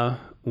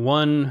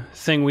 One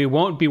thing we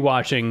won't be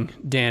watching,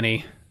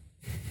 Danny.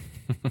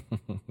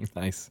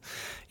 Nice.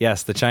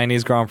 Yes, the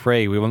Chinese Grand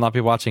Prix. We will not be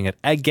watching it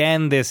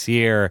again this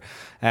year.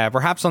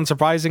 Perhaps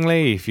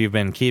unsurprisingly, if you've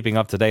been keeping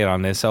up to date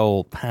on this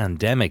whole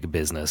pandemic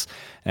business,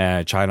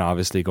 China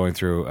obviously going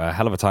through a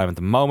hell of a time at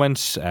the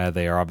moment.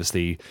 They are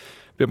obviously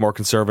a bit more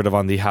conservative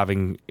on the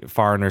having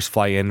foreigners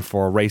fly in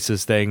for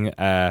races thing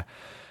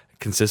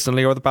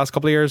consistently over the past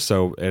couple of years.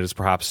 So it is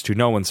perhaps to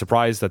no one's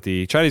surprise that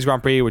the Chinese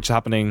Grand Prix, which is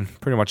happening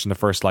pretty much in the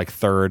first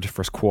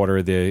quarter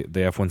of the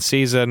F1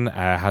 season,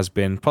 has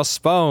been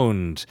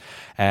postponed.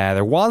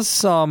 There was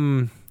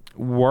some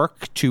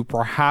work to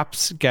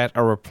perhaps get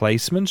a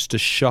replacement to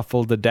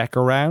shuffle the deck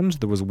around.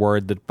 There was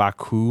word that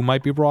Baku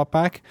might be brought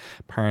back.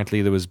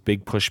 Apparently there was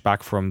big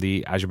pushback from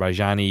the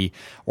Azerbaijani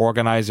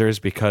organizers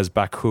because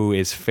Baku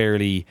is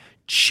fairly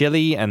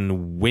chilly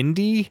and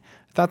windy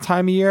that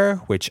time of year,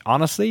 which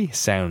honestly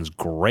sounds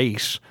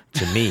great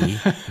to me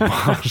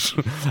but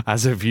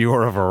as a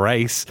viewer of a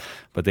race,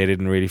 but they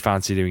didn't really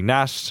fancy doing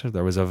that.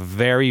 There was a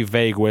very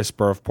vague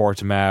whisper of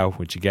Portimao,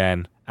 which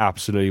again,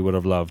 absolutely would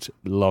have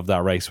loved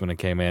that race when it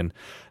came in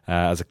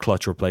as a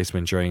clutch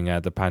replacement during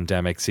the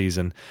pandemic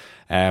season.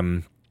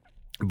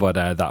 But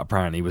that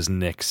apparently was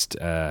nixed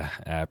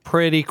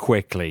pretty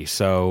quickly.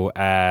 So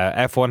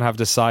F1 have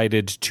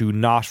decided to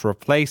not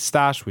replace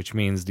that, which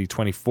means the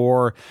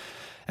 24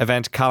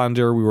 event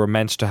calendar we were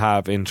meant to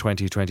have in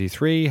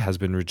 2023 has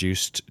been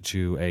reduced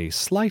to a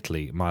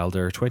slightly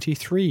milder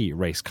 23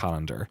 race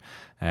calendar.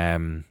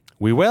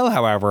 We will,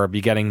 however, be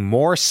getting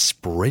more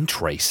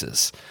sprint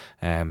races.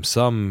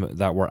 Some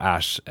that were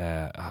at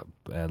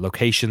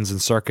locations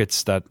and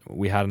circuits that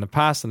we had in the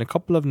past, and a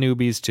couple of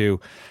newbies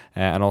too,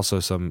 and also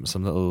some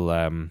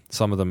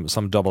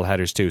double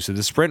headers too. So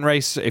the sprint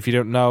race, if you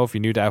don't know, if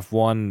you're new to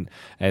F1,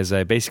 is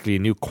basically a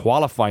new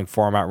qualifying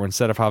format where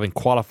instead of having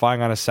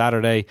qualifying on a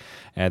Saturday,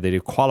 they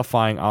do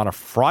qualifying on a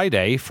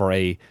Friday for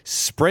a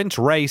sprint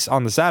race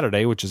on the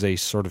Saturday, which is a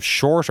sort of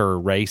shorter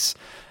race.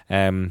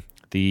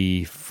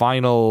 the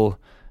final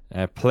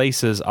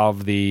places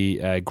of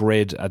the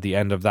grid at the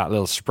end of that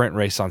little sprint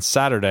race on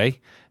Saturday,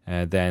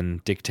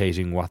 then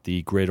dictating what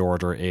the grid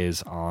order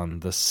is on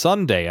the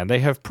Sunday. And they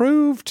have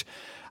proved,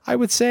 I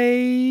would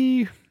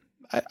say,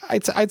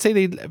 I'd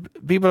say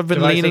people have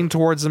been leaning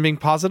towards them being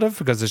positive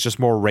because there's just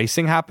more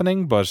racing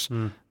happening, but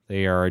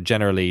they are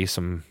generally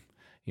some,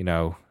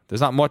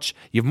 there's not much.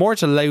 You have more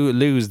to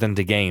lose than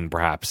to gain,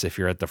 perhaps, if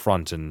you're at the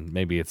front, and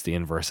maybe it's the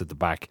inverse at the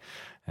back.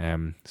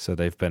 So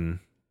they've been,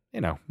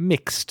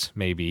 mixed,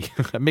 maybe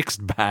a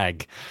mixed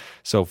bag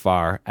so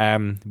far.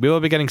 We will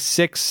be getting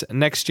 6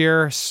 next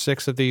year,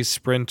 6 of these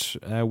sprint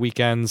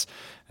weekends.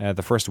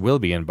 The first will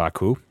be in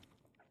Baku,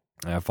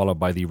 followed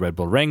by the Red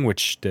Bull Ring,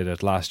 which did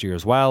it last year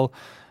as well.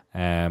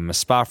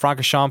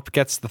 Spa-Francorchamps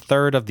gets the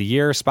 3rd of the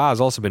year. Spa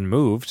has also been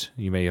moved,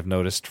 you may have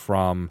noticed,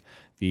 from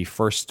the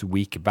first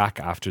week back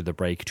after the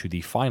break to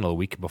the final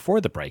week before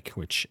the break,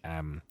 which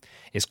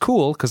is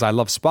cool because I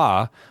love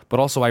Spa, but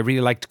also I really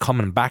liked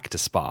coming back to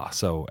Spa.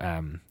 So,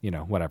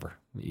 whatever.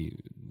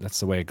 That's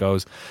the way it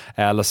goes.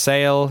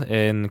 Losail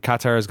in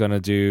Qatar is going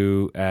to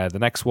do the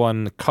next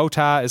one.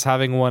 Kota is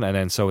having one, and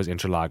then so is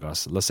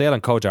Interlagos. Losail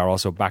and Kota are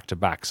also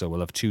back-to-back, so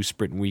we'll have 2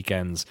 sprint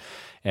weekends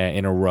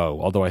in a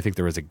row, although I think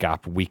there is a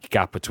week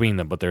gap between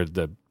them, but they're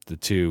the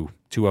two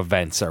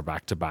events are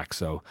back-to-back,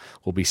 so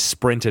we'll be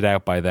sprinted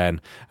out by then.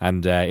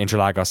 And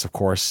Interlagos, of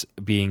course,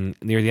 being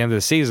near the end of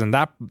the season,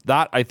 that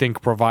I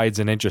think provides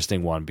an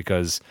interesting one,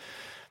 because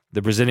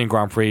the Brazilian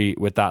Grand Prix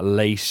with that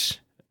late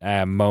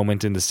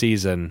moment in the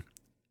season,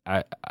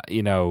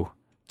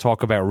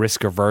 talk about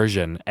risk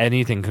aversion.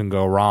 Anything can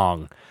go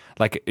wrong.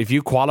 Like, if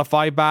you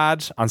qualify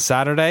bad on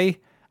Saturday,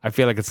 I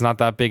feel like it's not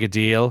that big a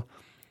deal.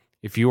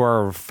 If you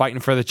are fighting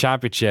for the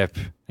championship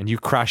and you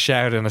crash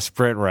out in a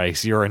sprint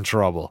race, you're in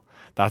trouble.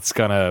 That's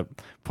going to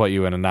put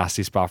you in a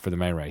nasty spot for the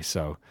main race.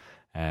 So,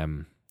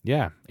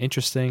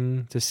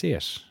 interesting to see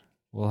it.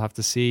 We'll have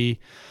to see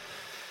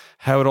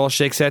how it all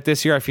shakes out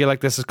this year. I feel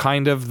like this is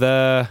kind of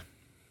the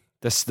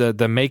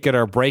make it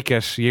or break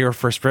it year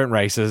for sprint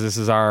races. This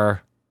is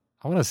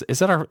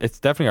it's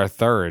definitely our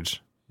 3rd.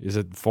 Is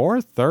it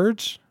 4th?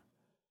 3rd?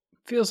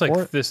 Feels like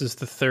 4th? This is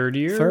the 3rd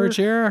year. 3rd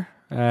year?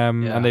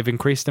 And they've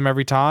increased them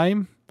every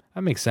time.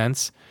 That makes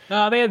sense.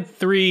 They had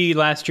 3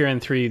 last year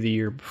and 3 the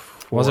year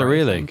before. Was it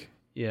really?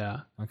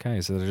 Yeah. Okay,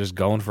 so they're just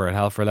going for it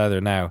hell for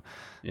leather now.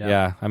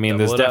 Yeah. I mean,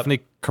 there's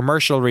definitely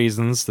commercial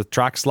reasons. The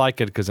tracks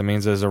like it because it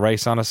means there's a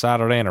race on a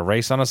Saturday and a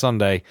race on a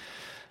Sunday.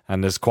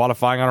 And there's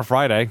qualifying on a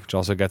Friday, which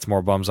also gets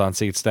more bums on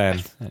seats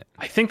then.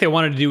 I think they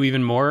wanted to do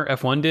even more,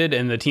 F1 did,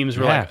 and the teams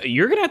were like,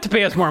 you're going to have to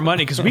pay us more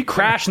money because we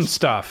crash and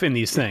stuff in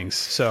these things.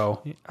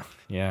 So,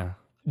 yeah.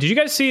 Did you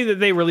guys see that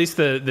they released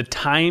the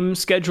time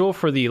schedule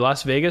for the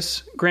Las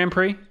Vegas Grand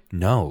Prix?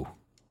 No.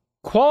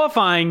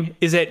 Qualifying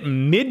is at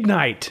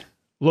midnight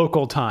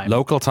local time.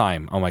 Local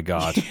time. Oh, my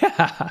God.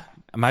 Yeah.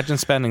 Imagine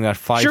spending that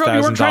 $5,000 sure,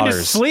 you weren't trying to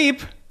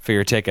sleep for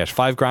your ticket.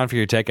 $5,000 for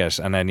your ticket,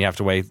 and then you have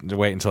to wait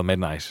until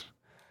midnight.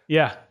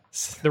 Yeah.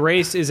 The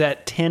race is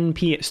at 10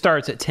 p.m.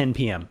 Starts at 10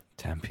 p.m.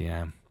 10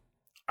 p.m.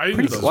 I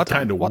think that's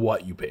kind of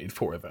what you paid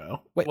for,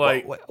 though. Wait,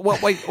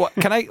 what?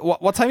 Can I?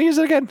 What time is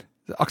it again?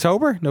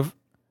 October? No.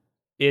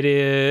 It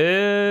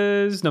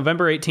is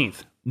November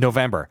 18th.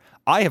 November.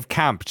 I have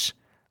camped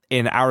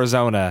in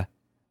Arizona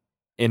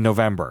in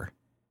November.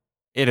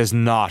 It is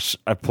not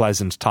a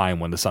pleasant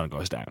time when the sun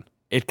goes down.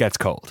 It gets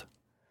cold.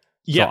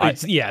 Yeah,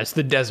 so it's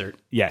the desert.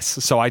 Yes,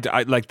 so I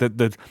like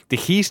the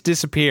heat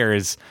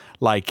disappears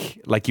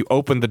like you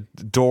open the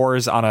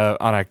doors on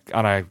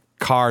a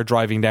car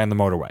driving down the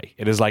motorway.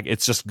 It is like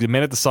it's just the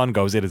minute the sun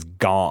goes, it is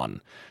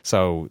gone.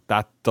 So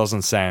that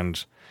doesn't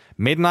sound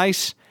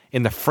midnight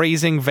in the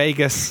freezing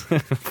Vegas.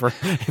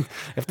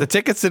 If the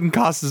tickets didn't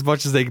cost as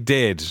much as they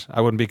did,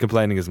 I wouldn't be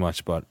complaining as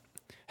much. But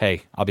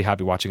hey, I'll be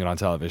happy watching it on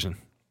television.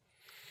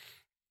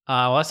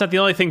 Well, that's not the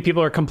only thing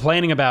people are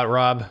complaining about,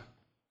 Rob.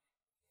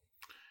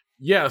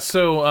 Yeah,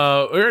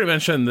 so we already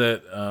mentioned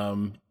that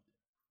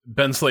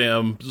Ben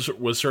Slam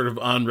was sort of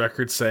on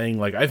record saying,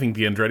 like, I think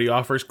the Andretti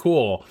offer is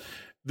cool.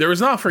 There was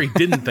an offer he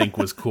didn't think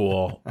was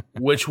cool,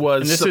 which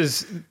was...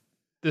 And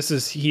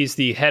he's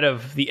the head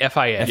of the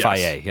FIA.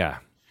 FIA, yes.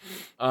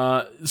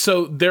 Yeah.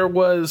 So there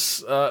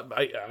was,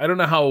 I don't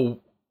know how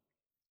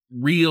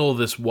real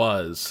this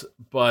was,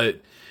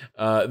 but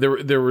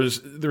there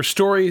were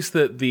stories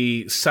that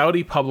the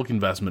Saudi Public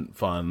Investment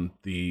Fund,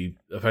 the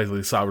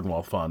effectively sovereign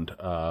wealth fund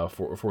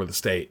for the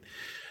state,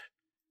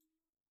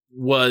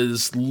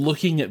 was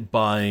looking at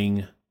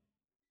buying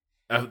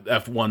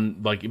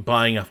F1, like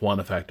buying F1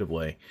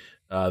 effectively,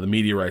 the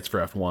media rights for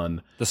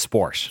F1, the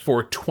sport,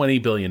 for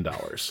 $20 billion.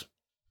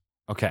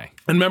 Okay,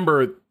 and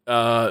remember,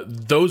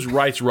 those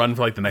rights run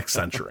for like the next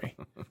century.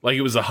 Like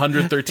it was a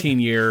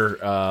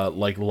 113-year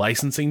like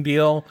licensing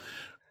deal.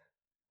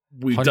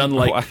 We've done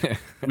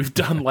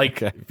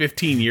like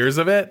 15 years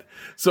of it,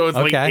 so it's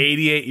like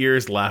 88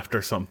 years left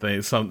or something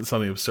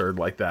absurd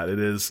like that. It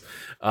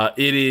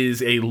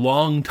is a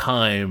long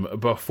time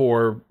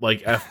before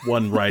like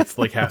F1 rights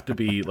like have to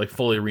be like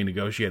fully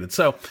renegotiated.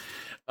 So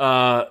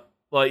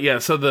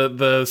So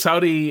the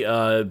Saudi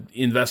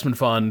investment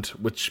fund,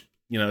 which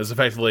is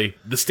effectively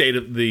the state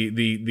of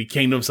the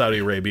Kingdom of Saudi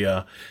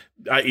Arabia,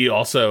 i.e.,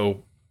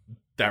 also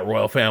that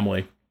royal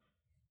family,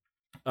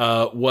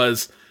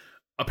 was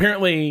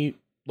apparently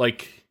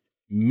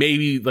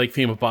maybe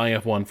thinking of buying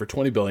F1 for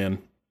 $20 billion,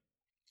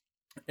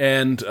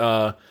 and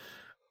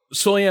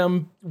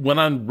Soleim went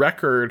on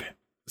record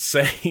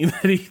saying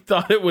that he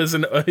thought it was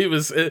that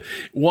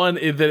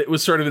it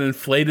was sort of an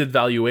inflated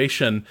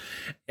valuation,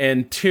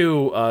 and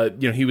two,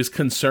 he was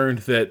concerned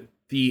that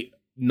the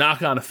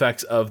knock-on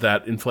effects of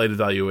that inflated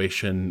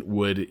valuation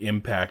would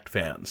impact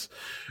fans,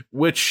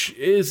 which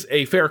is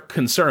a fair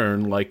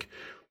concern.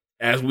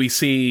 As we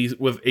see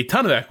with a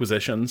ton of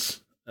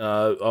acquisitions,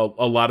 a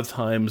lot of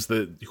times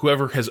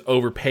whoever has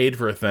overpaid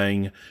for a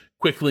thing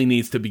quickly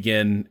needs to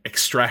begin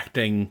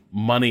extracting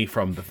money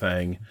from the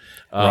thing,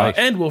 right.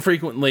 And will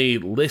frequently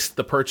list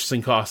the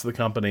purchasing cost of the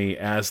company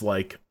as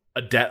a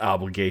debt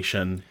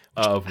obligation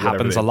of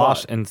happens a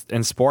lot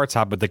in sports.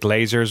 Happened with the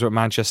Glazers with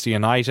Manchester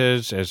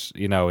United.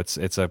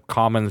 It's a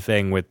common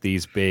thing with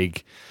these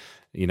big.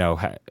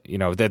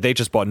 They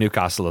just bought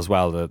Newcastle as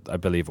well. I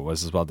believe it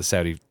was as well, the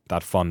Saudi,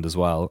 that fund as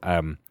well.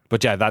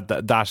 But yeah, that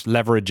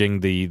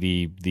leveraging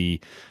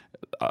the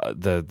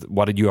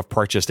what you have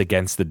purchased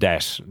against the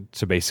debt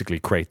to basically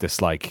create this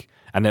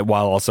and then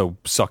while also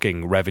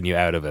sucking revenue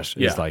out of it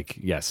is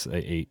yes,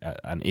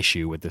 an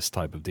issue with this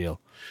type of deal.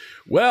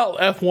 Well,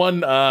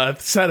 F1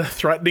 sent a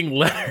threatening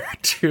letter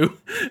to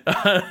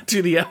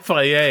the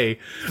FIA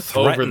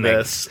over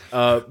this,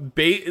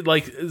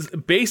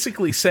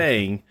 basically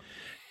saying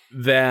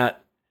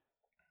that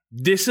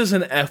this is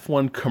an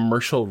F1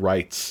 commercial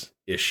rights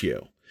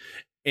issue.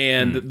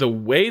 And the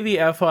way the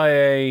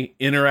FIA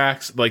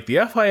interacts,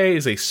 the FIA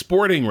is a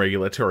sporting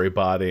regulatory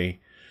body,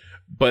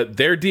 but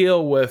their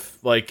deal with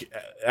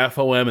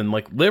FOM and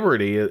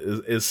Liberty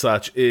is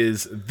such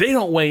is they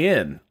don't weigh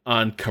in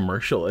on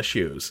commercial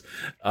issues.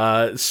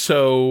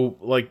 So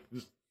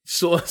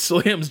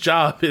Soleim's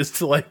job is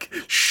to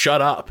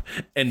shut up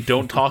and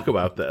don't talk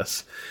about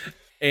this.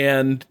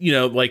 And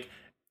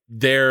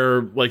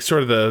they're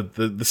sort of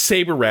the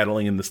saber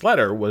rattling in this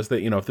letter was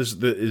that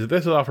if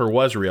this offer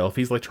was real, if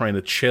he's trying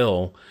to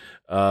chill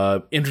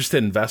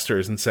interested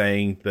investors and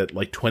saying that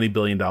 $20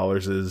 billion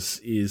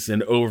is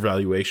an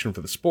overvaluation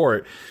for the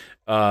sport,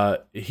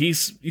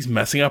 he's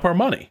messing up our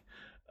money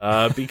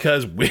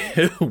because we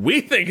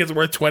think it's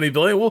worth $20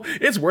 billion. Well,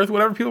 it's worth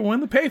whatever people are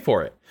willing to pay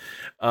for it,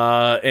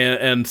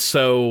 and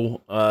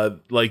so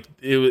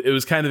it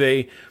was kind of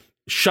a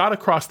shot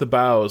across the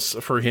bows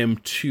for him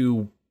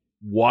to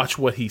watch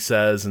what he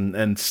says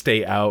and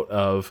stay out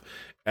of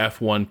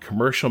F1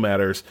 commercial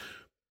matters,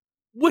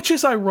 which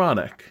is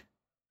ironic,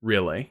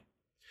 really,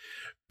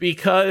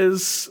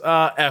 because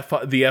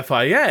the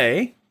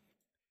FIA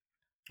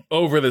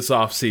over this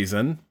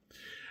offseason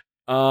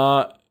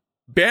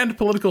banned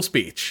political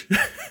speech.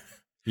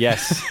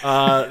 Yes.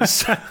 In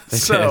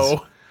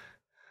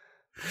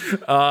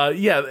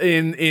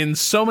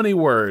so many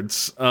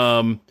words,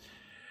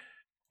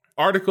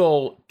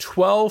 Article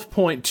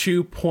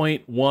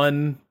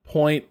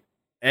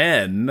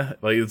 12.2.1.n,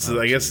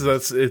 I guess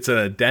it's an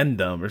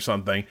addendum or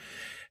something,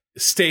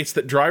 states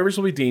that drivers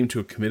will be deemed to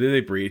have committed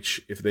a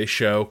breach if they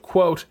show,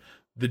 quote,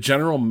 the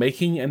general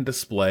making and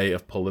display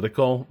of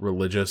political,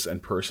 religious,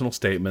 and personal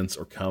statements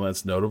or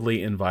comments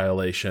notably in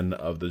violation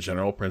of the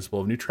general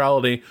principle of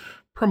neutrality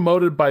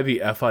promoted by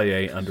the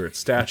FIA under its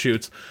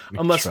statutes,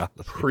 unless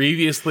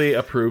previously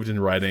approved in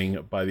writing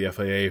by the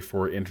FIA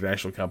for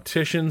international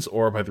competitions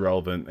or by the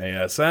relevant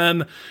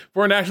ASN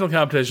for national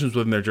competitions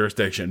within their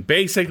jurisdiction.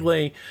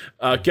 Basically,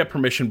 get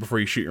permission before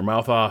you shoot your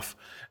mouth off.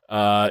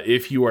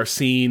 If you are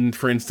seen,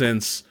 for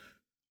instance,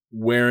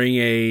 wearing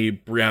a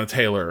Breonna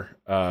Taylor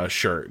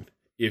shirt,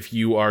 if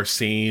you are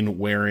seen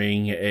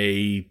wearing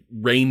a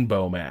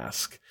rainbow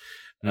mask,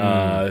 in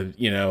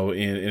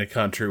a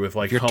country with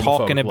you're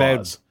talking about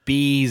laws.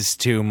 Bees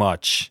too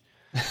much.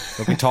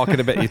 We'll be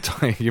talking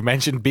about you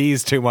mentioned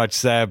bees too much,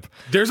 Seb.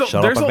 There's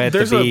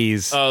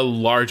a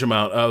large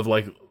amount of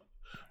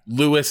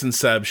Lewis and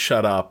Seb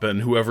shut up,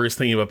 and whoever is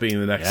thinking about being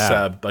the next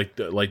Seb,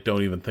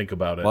 don't even think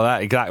about it.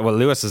 Well,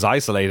 Lewis is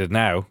isolated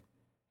now.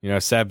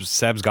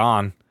 Seb's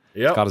gone.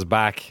 Yep. Got his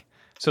back.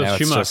 So now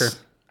Schumacher.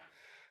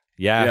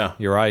 Yeah,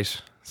 you're right.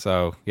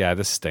 So yeah,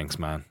 this stinks,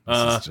 man.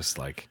 This is just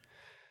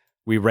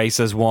we race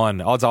as one.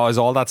 Is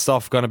all that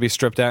stuff going to be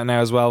stripped out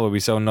now as well? Will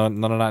we show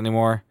none of that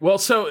anymore? Well,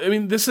 so I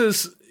mean,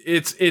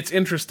 it's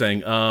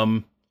interesting.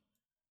 And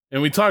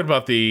we talked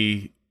about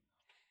the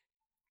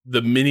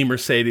mini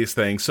Mercedes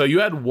thing. So you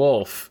had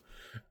Wolf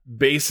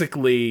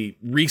basically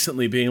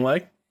recently being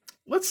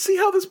let's see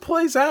how this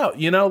plays out.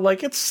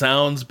 It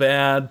sounds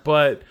bad,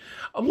 but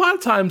a lot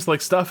of times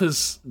stuff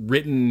is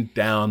written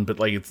down, but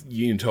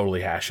you can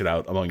totally hash it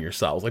out among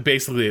yourselves.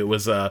 Basically it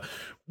was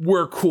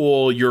we're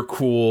cool, you're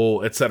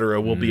cool, etc.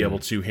 We'll be able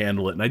to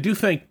handle it. And I do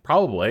think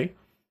probably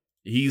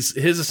his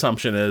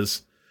assumption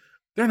is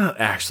they're not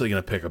actually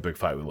going to pick a big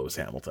fight with Lewis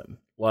Hamilton.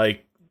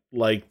 But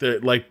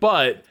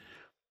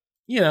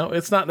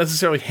it's not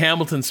necessarily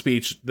Hamilton's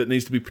speech that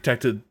needs to be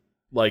protected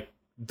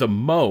the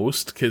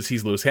most because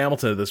he's Lewis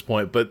Hamilton at this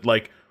point, but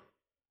like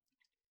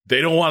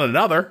they don't want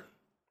another.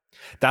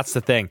 That's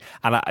the thing.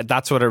 And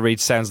that's what it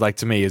sounds like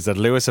to me, is that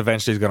Lewis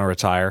eventually is going to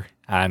retire,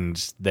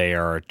 and they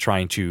are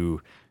trying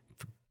to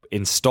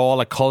install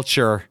a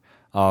culture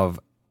of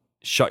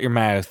shut your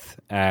mouth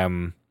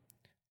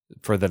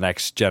for the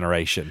next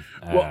generation.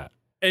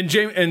 And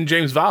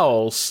James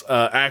Vowles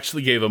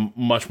actually gave a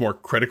much more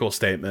critical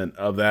statement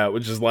of that,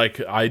 which is like,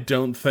 I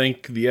don't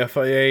think the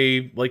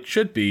FIA like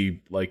should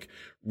be like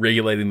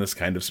regulating this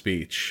kind of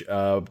speech.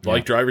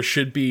 Like drivers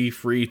should be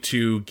free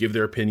to give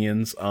their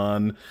opinions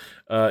on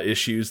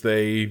issues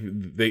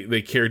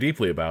they care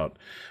deeply about.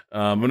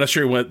 I'm not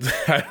sure he went.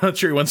 I'm not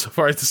sure he went so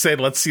far as to say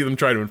let's see them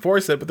try to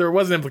enforce it, but there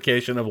was an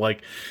implication of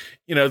like,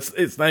 you know,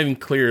 it's not even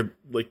clear.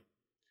 Like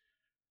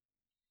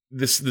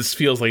this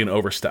feels like an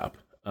overstep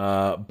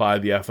by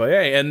the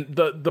FIA, and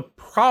the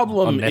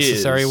problem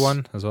unnecessary is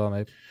one as well,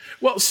 maybe.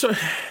 Well,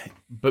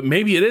 but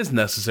maybe it is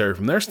necessary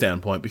from their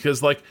standpoint,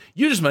 because like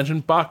you just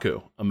mentioned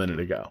Baku a minute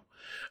ago.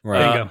 Right.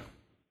 There you go.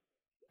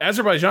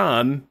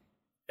 Azerbaijan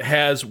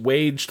has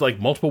waged like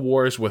multiple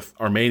wars with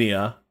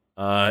Armenia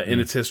in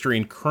its history,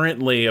 and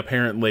currently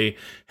apparently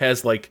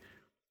has like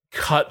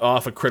cut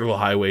off a critical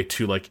highway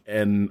to like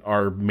an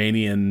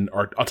Armenian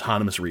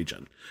autonomous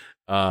region,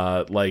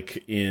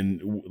 within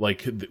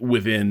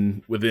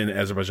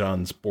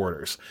Azerbaijan's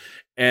borders.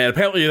 And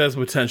apparently it has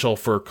the potential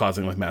for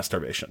causing like mass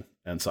starvation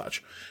and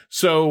such.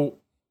 So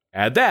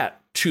add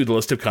that to the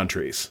list of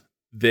countries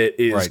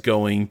that is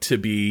going to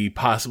be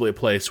possibly a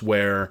place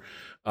where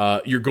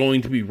you're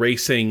going to be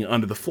racing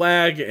under the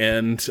flag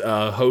and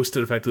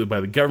hosted effectively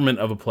by the government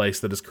of a place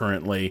that is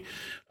currently,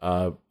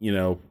 an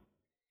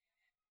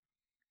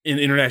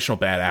international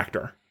bad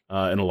actor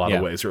in a lot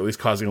of ways, or at least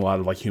causing a lot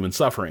of like human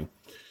suffering.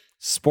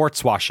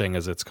 Sports washing,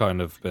 as it's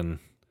kind of been.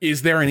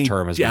 Is there any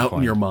doubt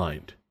in your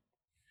mind?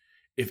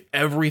 If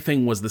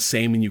everything was the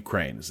same in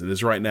Ukraine as it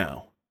is right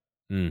now,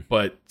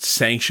 but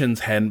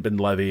sanctions hadn't been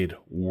levied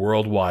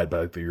worldwide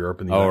by like the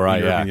Europe and the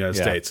United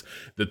States,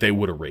 that they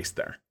would have raced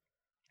there.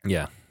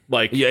 Yeah.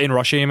 Like in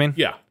Russia, you mean?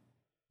 Yeah.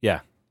 Yeah.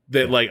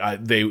 They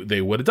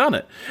would have done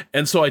it.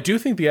 And so I do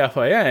think the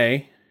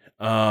FIA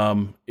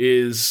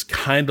is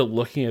kind of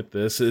looking at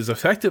this as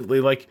effectively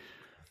like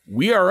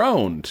we are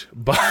owned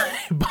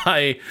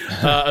by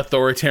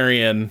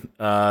authoritarian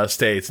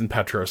states and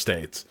petro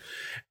states.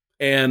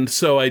 And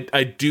so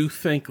I do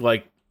think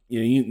like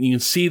you can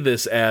see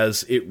this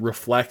as it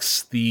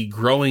reflects the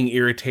growing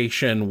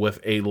irritation with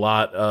a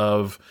lot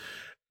of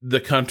the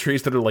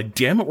countries that are like,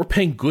 damn it, we're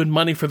paying good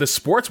money for this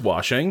sports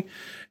washing.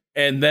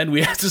 And then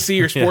we have to see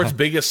your sport's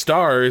biggest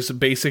stars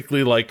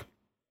basically like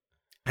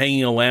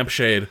hanging a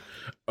lampshade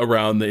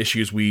around the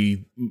issues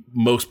we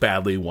most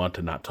badly want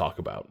to not talk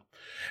about.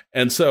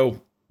 And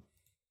so,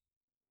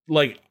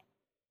 like,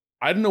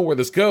 I don't know where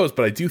this goes,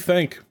 but I do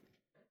think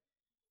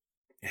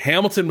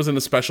Hamilton was in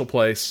a special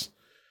place.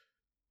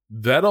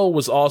 Vettel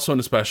was also in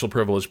a special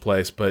privileged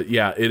place. But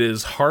yeah, it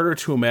is harder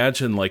to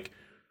imagine, like,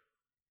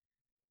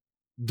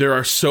 there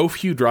are so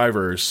few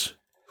drivers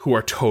who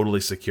are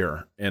totally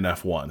secure in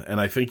F1.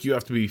 And I think you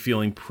have to be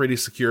feeling pretty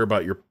secure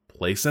about your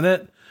place in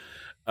it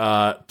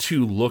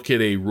to look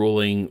at a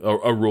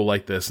rule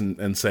like this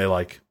and say,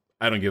 like,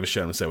 I don't give a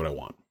shit, I'm going to say what I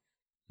want.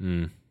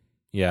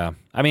 Yeah.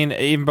 I mean,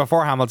 even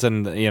before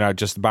Hamilton,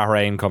 just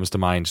Bahrain comes to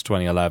mind,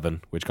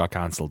 2011, which got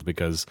cancelled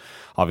because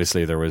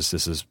obviously there was,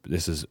 this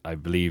is, I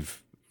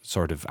believe,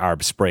 sort of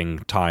Arab Spring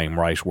time,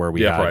 right? Where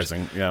we had,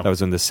 uprising, that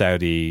was when the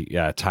Saudi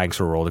tanks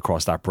were rolled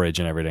across that bridge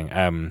and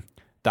everything.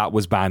 That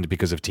was banned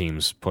because of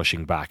teams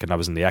pushing back, and that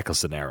was in the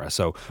Eccleston era.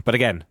 So, but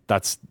again,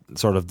 that's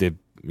sort of the,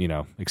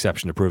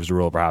 exception that proves the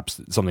rule. Perhaps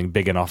something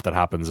big enough that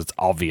happens, it's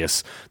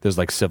obvious there's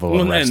like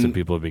civil unrest and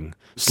people being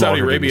slaughtered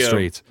Saudi Arabia in the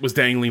streets. Was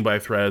dangling by a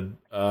thread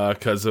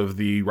because of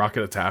the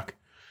rocket attack.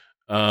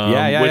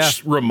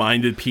 Which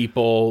reminded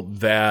people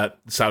that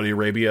Saudi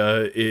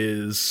Arabia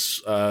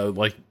is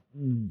like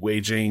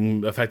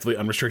waging effectively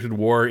unrestricted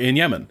war in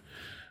Yemen.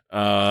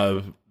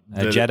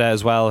 Jeddah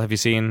as well, have you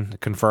seen,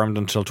 confirmed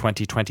until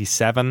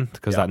 2027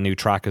 because that new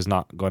track is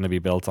not going to be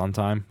built on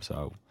time.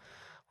 So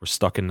we're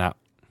stuck in that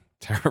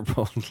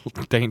terrible,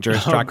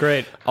 dangerous track.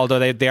 Great.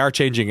 Although they are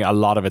changing a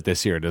lot of it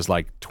this year. There's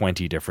like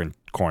 20 different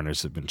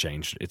corners have been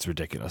changed. It's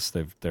ridiculous.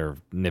 They're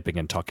nipping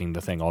and tucking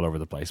the thing all over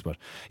the place. But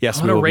yes,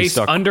 I want to race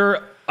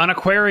under an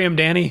aquarium,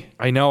 Danny.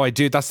 I know, I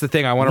do. That's the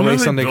thing. I want to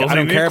race something. I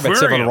don't care about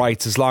civil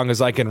rights as long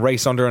as I can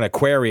race under an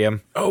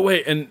aquarium. Oh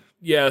wait, and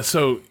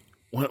so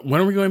when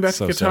are we going back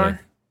to Qatar? Silly.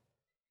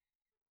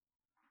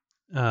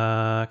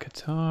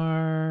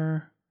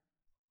 Qatar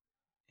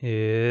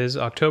is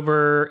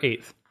October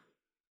 8th.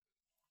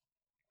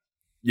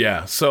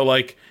 Yeah, so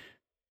like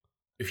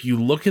if you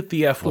look at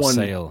the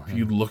F1 if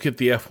you look at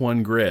the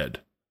F1 grid,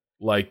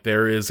 like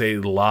there is a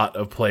lot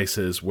of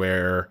places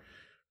where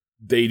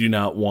they do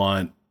not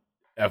want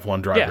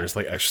F1 drivers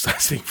like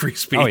exercising free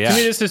speech. Oh, yeah. To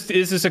me, this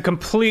is a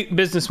complete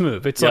business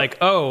move. It's like,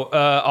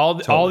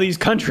 all these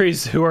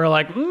countries who are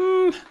like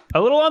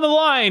a little on the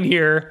line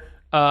here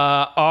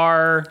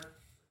are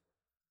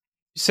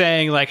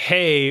saying like,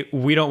 "Hey,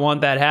 we don't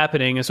want that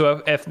happening," and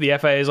so if the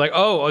FIA is like,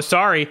 "Oh,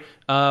 sorry,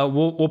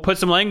 we'll put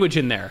some language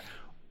in there,"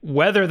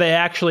 whether they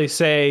actually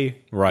say,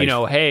 Right. you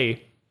know,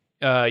 "Hey,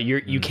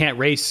 you can't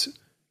race,"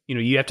 you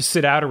know, you have to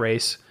sit out a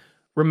race,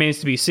 remains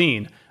to be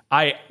seen.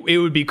 It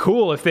would be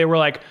cool if they were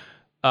like,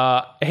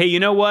 "Hey, you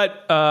know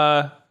what?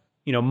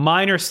 You know,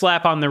 minor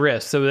slap on the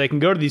wrist," so they can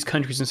go to these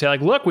countries and say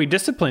like, "Look, we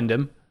disciplined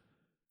him."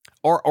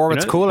 Or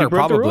what's know, cooler he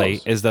broke the probably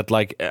rules. is that,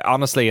 like,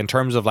 honestly, in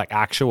terms of like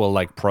actual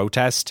like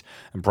protest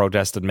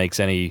that makes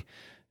any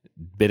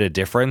bit of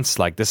difference,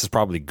 like this is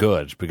probably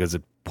good because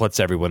it puts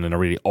everyone in a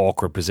really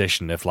awkward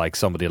position if like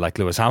somebody like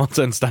Lewis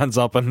Hamilton stands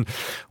up and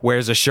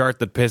wears a shirt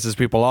that pisses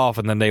people off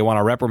and then they want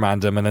to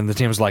reprimand him and then the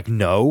team's like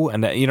no,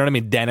 and you know what I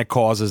mean, then it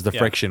causes the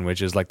friction,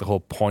 which is like the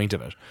whole point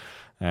of it.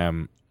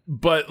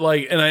 But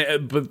like,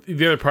 but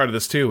the other part of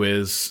this too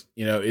is,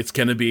 you know, it's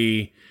going to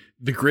be,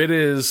 the grid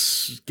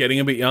is getting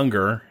a bit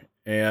younger,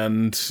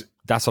 and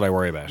That's what I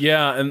worry about.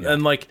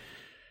 and like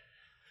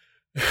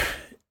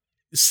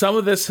some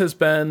of this has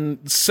been,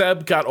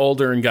 Seb got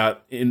older and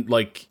got in,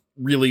 like,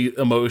 really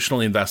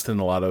emotionally invested in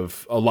a lot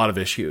of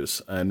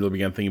issues, and really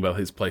began thinking about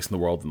his place in the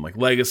world and like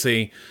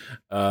legacy.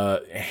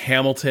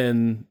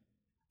 Hamilton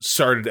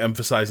started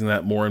emphasizing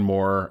that more and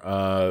more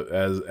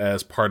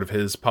as part of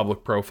his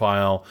public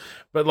profile.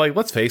 But like,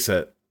 let's face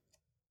it,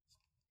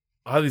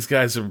 a lot of these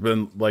guys have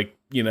been like,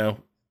 you know,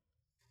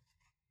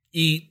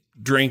 eat,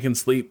 drink, and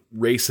sleep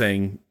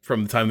racing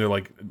from the time they're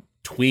like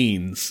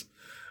tweens,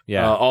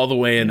 all the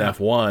way in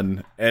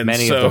F1, and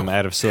many of them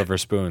out of silver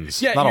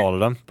spoons. Not all of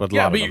them, but a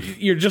lot of them.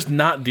 You're just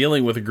not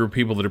dealing with a group of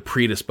people that are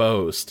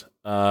predisposed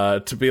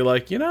to be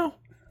like, you know,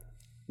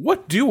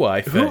 what do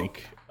I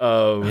think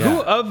of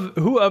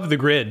Who of the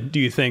grid do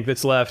you think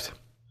that's left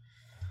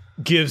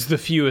gives the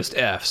fewest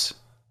Fs?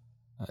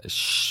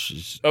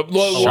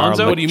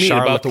 Alonso? What do you mean,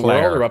 Charles about the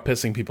Leclerc. world or about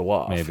pissing people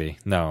off? Maybe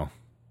no.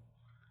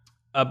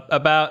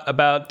 About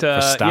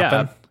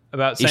Verstappen?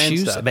 about saying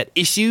Issues stuff. about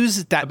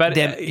issues that About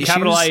them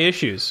capital I issues?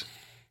 issues.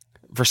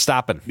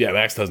 Verstappen. Yeah,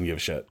 Max doesn't give a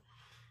shit.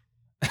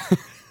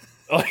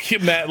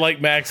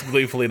 Max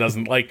gleefully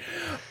doesn't like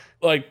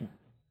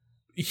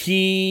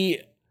he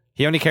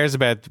only cares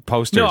about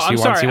posters. No, I'm he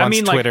sorry. I wants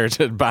mean, like, Twitter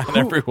to ban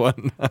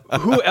everyone.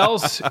 Who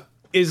else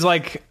is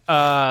like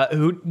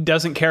who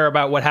doesn't care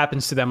about what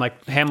happens to them,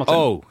 like Hamilton?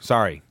 Oh,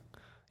 sorry.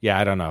 Yeah,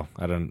 I don't know.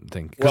 I don't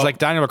think, because like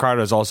Daniel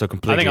Ricciardo is also I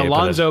completely. think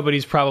Alonso, but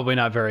he's probably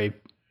not very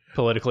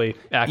politically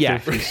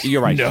active. Yeah,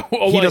 you're right. No,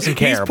 he doesn't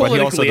care, but he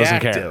also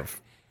doesn't care.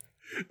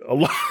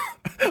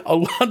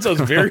 Alonso's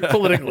very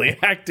politically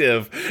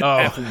active.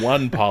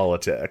 F1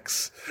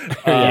 politics.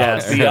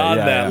 Yes. Beyond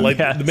Yeah,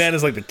 that, the man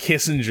is like the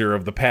Kissinger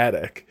of the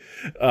paddock.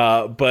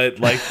 But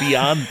like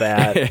beyond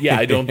that,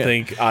 I don't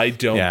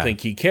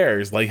think he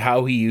cares. Like,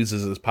 how he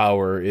uses his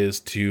power is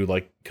to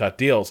like cut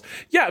deals.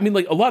 Yeah, I mean,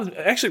 like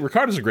actually,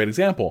 Ricardo's a great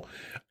example.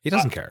 He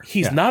doesn't care.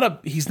 He's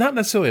not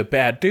necessarily a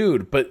bad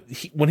dude, but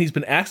when he's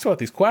been asked about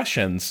these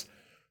questions,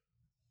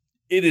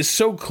 it is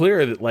so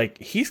clear that like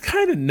he's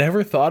kind of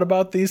never thought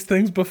about these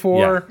things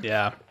before.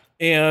 Yeah.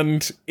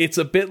 And it's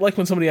a bit like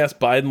when somebody asked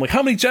Biden, like,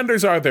 how many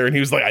genders are there? And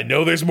he was like, I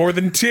know there's more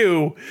than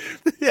 2.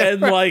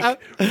 And like,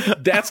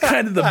 that's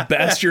kind of the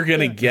best you're going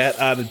to get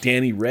out of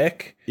Danny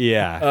Rick.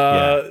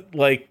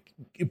 Like,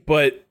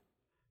 but,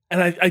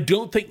 and I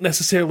don't think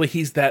necessarily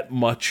he's that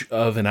much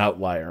of an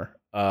outlier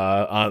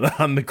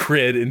on the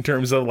grid in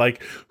terms of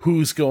like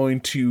who's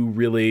going to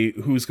really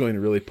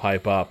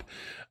pipe up.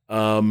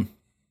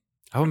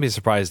 I wouldn't be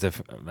surprised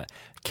if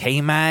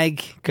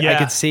K-Mag, Yeah, I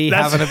could see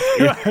that's having a.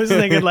 what I was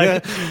thinking,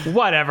 like,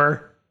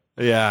 whatever.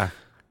 Yeah.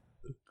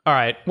 All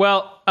right.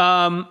 Well,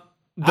 Albon?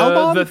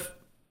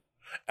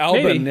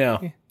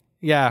 Albon,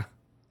 Yeah.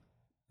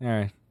 All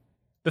right.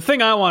 the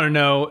thing I want to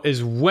know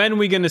is when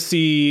we going to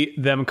see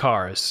them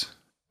cars.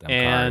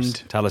 Them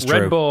cars. Tell us Red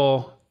true.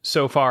 Bull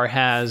so far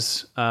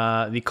has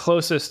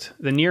the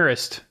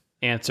nearest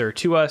answer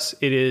to us.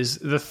 It is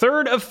the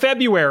 3rd of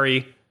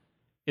February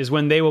is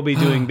when they will be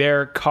doing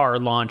their car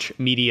launch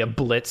media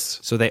blitz.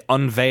 So they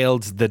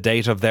unveiled the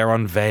date of their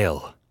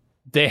unveil.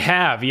 They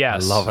have,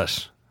 yes. I love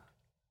it.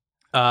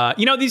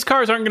 You know, these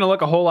cars aren't going to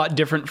look a whole lot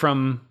different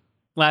from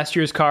last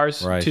year's cars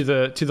to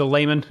the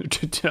layman,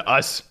 to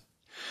us.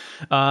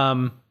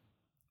 Not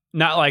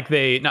like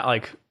the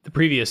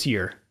previous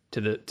year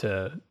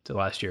to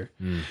last year.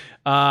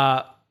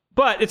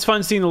 But it's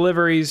fun seeing the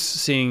liveries,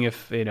 seeing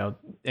if, you know,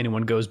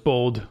 anyone goes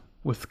bold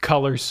with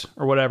colors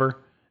or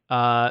whatever.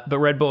 But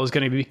Red Bull is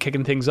going to be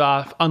kicking things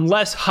off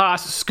unless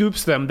Haas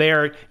scoops them. They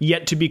are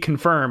yet to be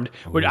confirmed,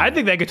 which I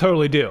think they could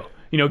totally do.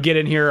 You know, get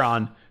in here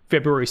on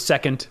February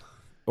 2nd.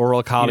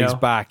 Oral Colley's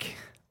back.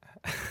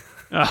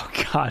 Oh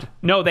God,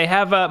 no! They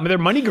have their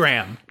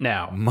MoneyGram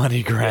now.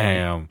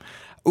 MoneyGram.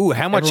 Ooh,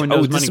 how much? Everyone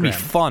knows This will be MoneyGram.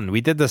 fun.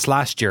 We did this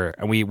last year,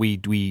 and we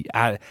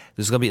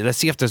there's gonna be. Let's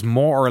see if there's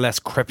more or less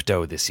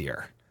crypto this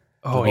year.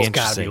 Oh, It'll it's be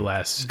got to be interesting.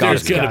 less.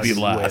 There's There's going to be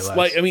gotta way less.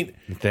 Like, I mean,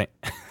 You think?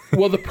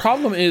 well, the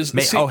problem is...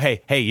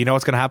 Hey, you know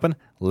what's gonna happen?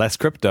 Less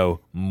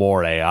crypto,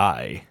 more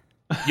AI.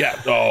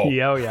 Yeah. Oh,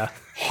 Yeah, oh yeah.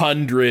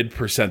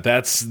 100%.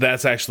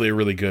 That's actually a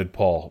really good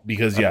poll,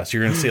 because yes,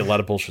 you're going to see a lot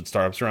of bullshit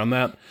startups around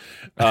that.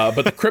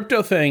 But the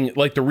crypto thing,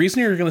 like the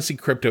reason you're going to see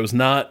crypto is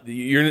not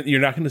you're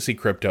not going to see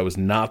crypto is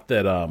not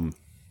that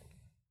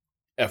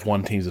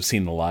F1 teams have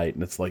seen the light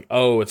and it's like,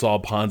 oh, it's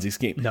all Ponzi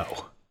scheme. No.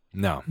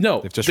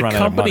 They've just the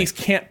companies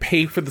can't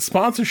pay for the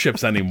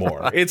sponsorships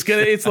anymore.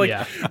 It's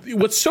like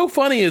what's so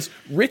funny is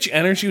Rich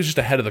Energy was just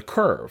ahead of the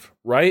curve,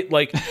 right?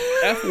 Like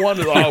F1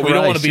 is we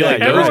don't want to be like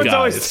those everyone's guys.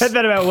 always said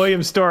that about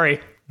Williams'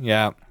 story.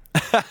 Yeah.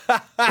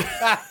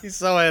 He's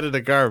so ahead of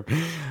the curve.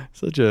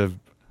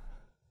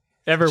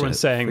 Everyone's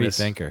saying free this.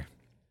 Thinker.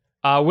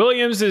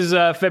 Williams is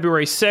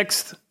February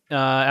 6th.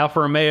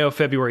 Alfa Romeo,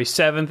 February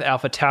 7th.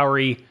 Alpha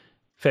Tauri,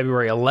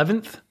 February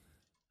 11th.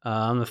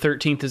 On the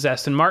 13th is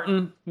Aston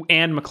Martin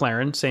and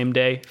McLaren, same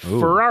day. Ooh.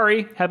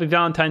 Ferrari, happy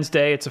Valentine's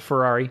Day. It's a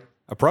Ferrari.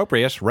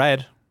 Appropriate.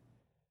 Red.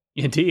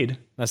 Indeed.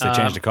 Unless they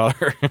change the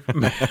color.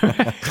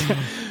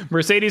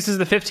 Mercedes is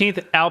the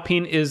 15th.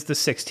 Alpine is the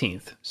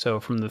 16th.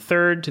 So from the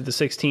 3rd to the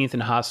 16th,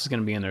 and Haas is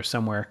going to be in there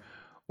somewhere.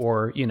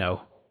 Or,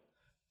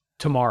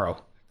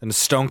 tomorrow. And the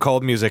Stone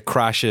Cold music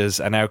crashes,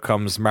 and out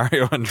comes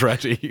Mario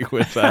Andretti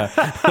with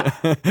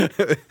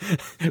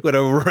with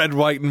a red,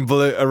 white,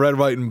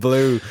 and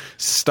blue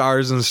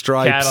stars and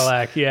stripes.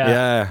 Cadillac,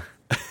 yeah.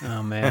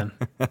 Oh, man.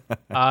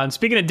 And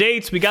speaking of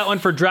dates, we got one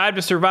for Drive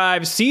to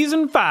Survive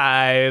Season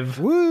 5.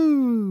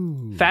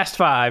 Woo! Fast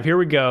 5. Here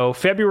we go.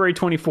 February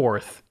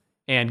 24th.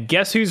 And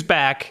guess who's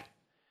back?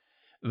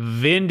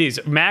 Vin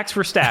Diesel. Max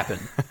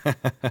Verstappen.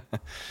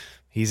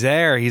 He's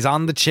there. He's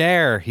on the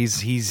chair.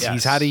 He's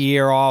had a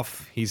year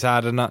off. He's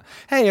had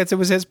it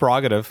was his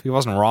prerogative. He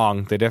wasn't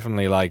wrong. They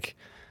definitely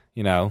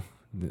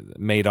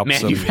made up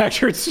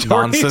manufactured some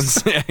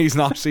stories.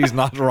 nonsense. He's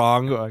not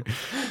wrong.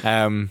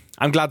 I'm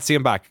glad to see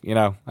him back.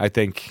 I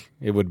think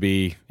it'd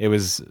be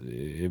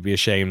a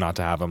shame not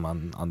to have him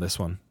on this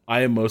one.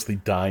 I am mostly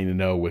dying to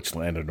know which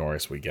Lando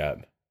Norris we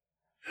get.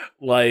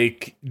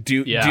 Like,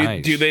 do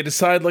they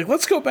decide, like,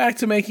 let's go back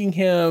to making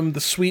him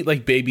the sweet,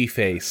 like, baby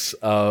face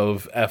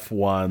of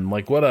F1?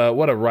 Like, what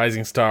a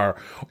rising star.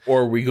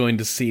 Or are we going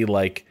to see,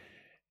 like,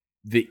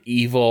 the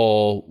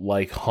evil,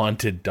 like,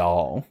 haunted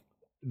doll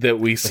that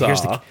we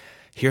saw?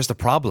 Here's the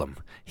problem.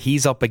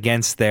 He's up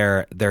against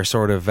their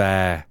sort of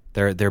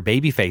their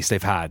baby face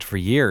they've had for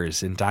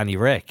years in Danny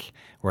Rick,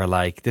 where,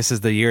 like, this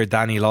is the year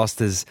Danny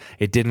lost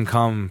it didn't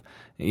come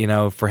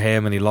for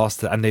him, and he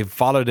lost it, and they've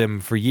followed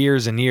him for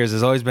years and years.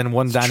 There's always been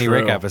one Danny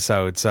Rick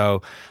episode,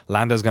 so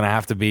Lando's going to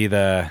have to be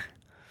the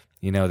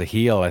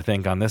heel, I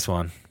think, on this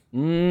one.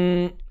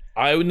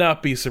 I would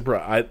not be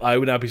surprised. I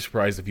would not be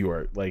surprised if you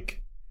were, like.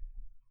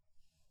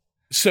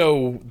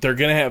 So they're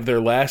gonna have their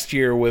last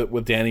year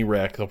with Danny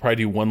Rick. They'll probably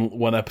do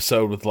one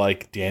episode with,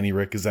 like, Danny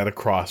Rick is at a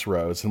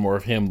crossroads, and more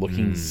of him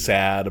looking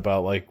sad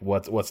about, like,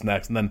 what's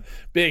next, and then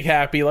big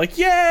happy, like,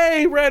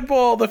 yay, Red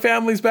Bull, the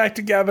family's back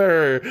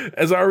together.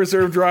 As our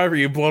reserve driver,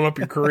 you've blown up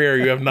your career.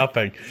 You have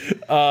nothing.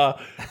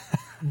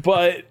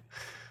 But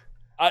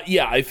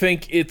I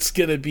think it's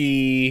gonna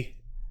be.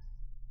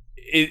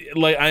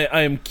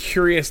 I am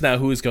curious now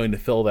who is going to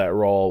fill that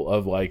role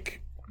of,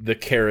 like, the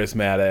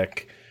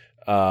charismatic.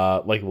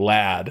 Like,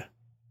 lad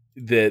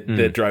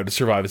that Drive to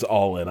Survive is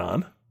all in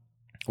on.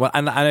 Well,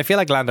 and I feel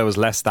like Lando is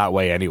less that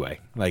way anyway.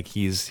 Like,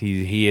 he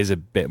is a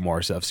bit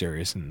more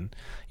self-serious, and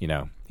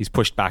he's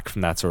pushed back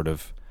from that sort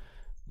of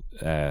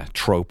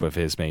trope of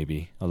his,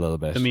 maybe a little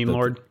bit. The meme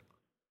lord.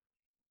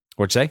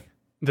 What'd you say?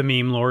 The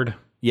meme lord.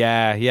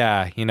 Yeah.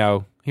 He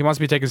wants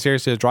to be taken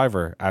seriously as a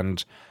driver,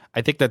 and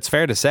I think that's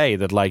fair to say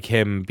that, like,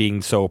 him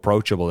being so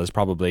approachable is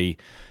probably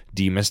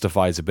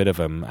demystifies a bit of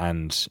him,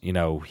 and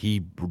he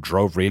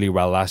drove really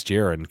well last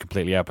year and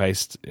completely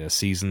outpaced a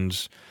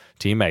seasoned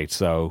teammate,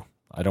 so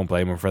I don't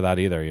blame him for that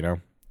either.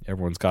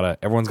 Everyone's got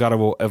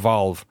to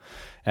evolve.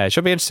 It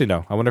should be interesting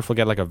though. I wonder if we'll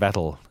get, like, a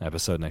Vettel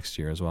episode next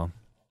year as well.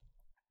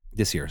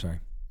 This year,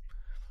 sorry.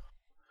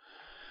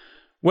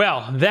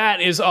 Well,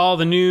 that is all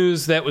the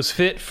news that was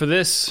fit for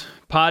this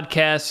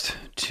podcast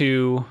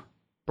to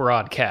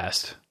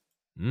broadcast.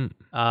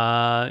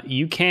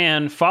 You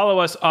can follow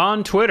us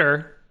on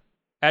Twitter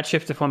at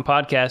ShiftF1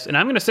 Podcast, and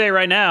I'm going to say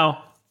right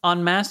now,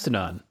 on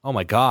Mastodon. Oh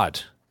my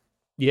God.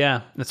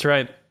 Yeah, that's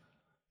right.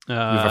 You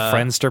have a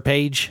Friendster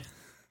page?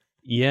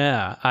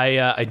 Yeah,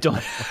 I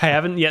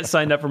haven't yet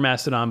signed up for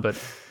Mastodon, but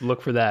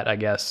look for that, I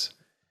guess,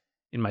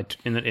 in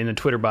the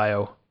Twitter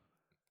bio,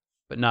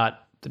 but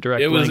not the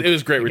direct link. It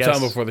was great. We were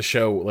talking before the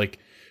show, like,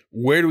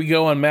 where do we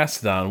go on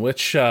Mastodon?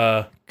 Which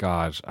God,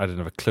 I didn't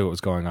have a clue what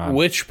was going on.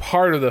 Which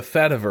part of the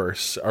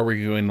Fediverse are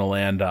we going to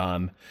land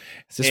on?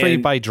 Is this where you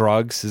buy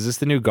drugs? Is this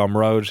the new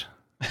Gumroad?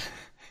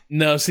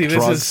 No, see,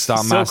 this drugs.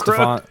 is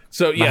Mastodon.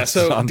 So yeah,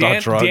 so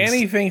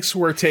Danny thinks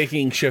we're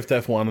taking Shift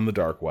F1 on the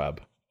dark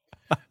web.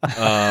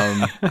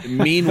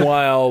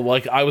 Meanwhile,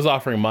 like, I was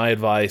offering my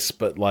advice,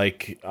 but,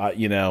 like,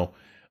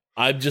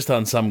 I'm just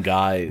on some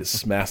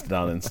guy's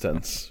Mastodon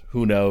instance.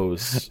 Who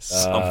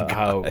knows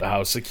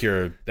how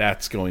secure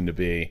that's going to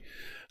be?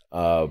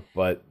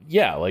 But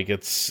yeah, like,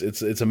 it's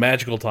a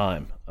magical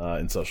time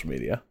in social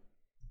media.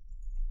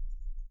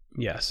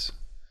 Yes.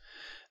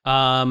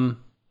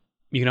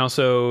 You can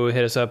also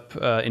hit us up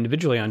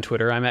individually on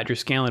Twitter. I'm at Drew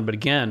Scanlon, but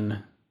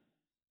again,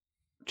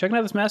 checking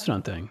out this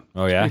Mastodon thing.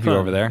 Oh yeah, you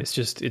over there?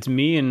 It's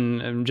me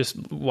and I'm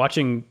just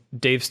watching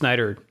Dave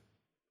Snyder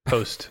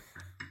post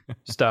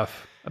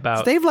stuff about.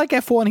 Is Dave like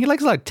F1? He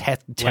likes like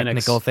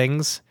technical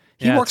things.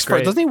 He works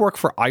for. Doesn't he work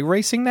for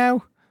iRacing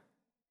now?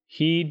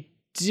 He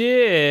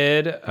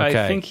did.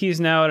 Okay. I think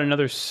he's now at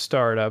another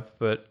startup,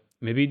 but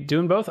maybe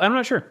doing both. I'm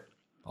not sure.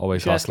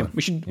 Always hustling.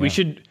 We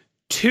should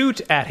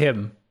toot at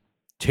him.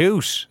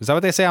 Toot? Is that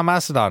what they say on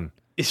Mastodon?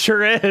 It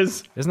sure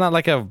is. Isn't that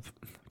like a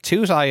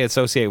toot I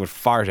associate with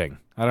farting?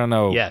 I don't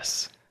know.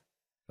 Yes.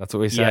 That's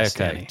what we say? Yes,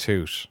 okay, Danny.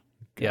 toot.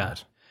 God. Yeah.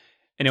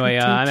 Anyway,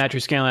 I'm at Drew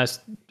Scanlon,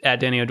 at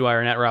Danny O'Dwyer,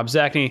 and at Rob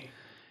Zachney.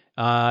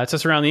 It's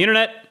us around the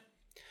internet.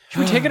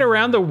 Should we take it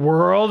around the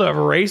world of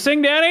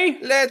racing, Danny?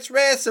 Let's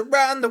race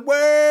around the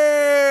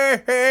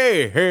world.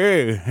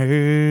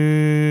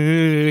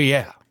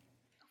 Yeah.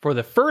 For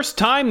the first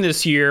time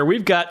this year,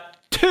 we've got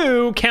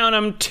two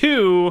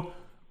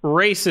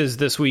races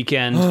this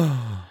weekend.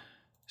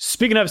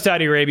 Speaking of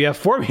Saudi Arabia,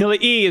 Formula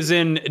E is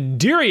in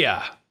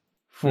Diriyah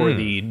for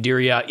the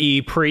Diriyah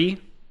E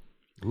Prix.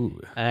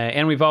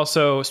 And we've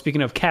also,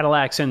 speaking of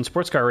Cadillacs and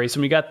sports car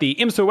racing, we got the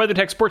IMSA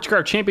WeatherTech Sports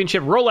Car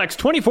Championship Rolex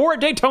 24 at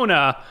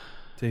Daytona.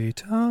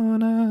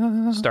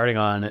 Starting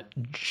on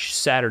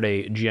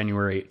Saturday,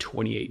 January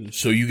 28th.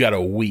 So you got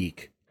a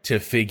week to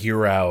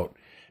figure out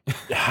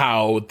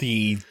how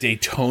the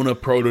Daytona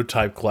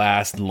prototype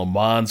class and Le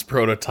Mans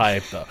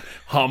prototype, the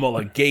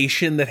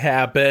homologation that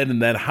happened,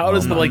 and then how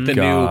does the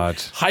new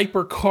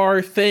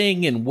hypercar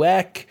thing in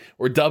WEC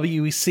or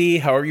WEC,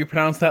 however you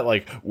pronounce that,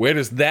 like where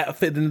does that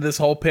fit into this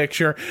whole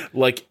picture?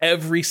 Like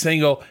every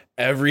single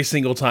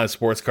time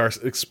sports car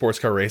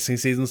racing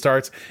season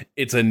starts,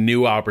 it's a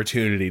new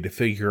opportunity to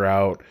figure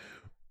out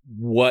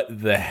what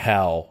the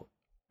hell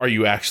are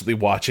you actually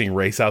watching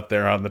race out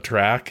there on the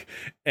track,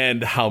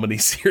 and how many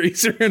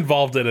series are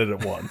involved in it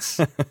at once.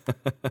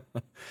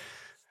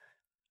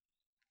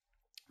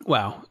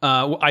 Wow.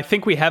 I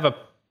think we have a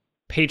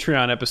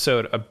Patreon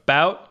episode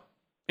about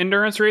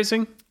endurance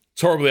racing.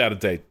 It's horribly out of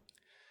date.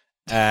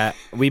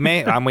 We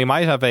might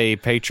have a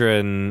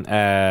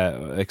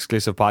Patreon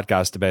exclusive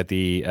podcast about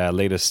the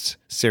latest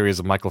series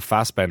of Michael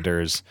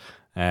Fassbender's.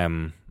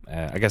 I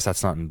guess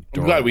that's not endurance.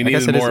 I'm glad we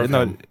needed more of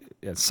him.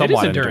 Yeah,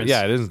 somewhat it is endurance.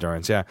 Yeah, it is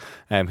endurance. Yeah,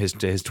 his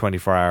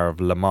 24-hour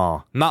of Le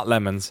Mans, not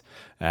Lemons,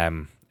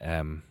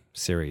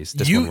 series.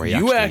 This one where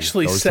you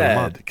actually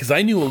said, because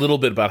I knew a little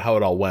bit about how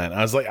it all went.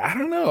 I was like, I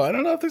don't know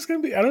if it's gonna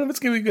be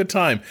a good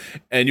time.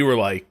 And you were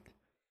like,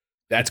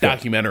 that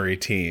documentary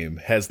team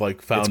has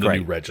found a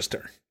new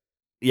register.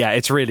 Yeah,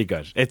 it's really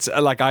good. It's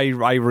like I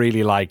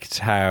really liked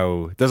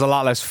how there's a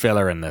lot less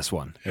filler in this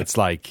one. It's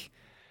like,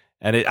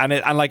 and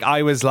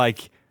I was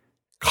like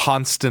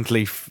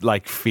constantly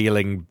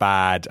feeling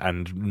bad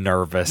and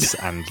nervous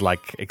and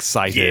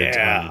excited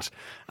and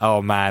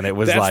oh man, it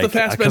was that's the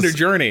Fassbender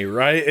journey,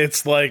 right?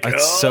 It's like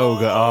it's so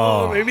good.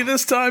 Oh, maybe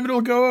this time it'll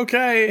go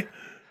okay.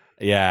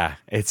 Yeah,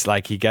 it's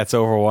like he gets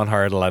over one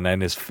hurdle and then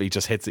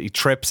he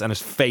trips and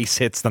his face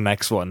hits the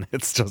next one.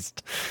 It's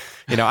just,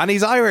 and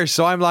he's Irish,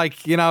 so I'm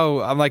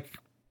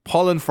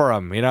pulling for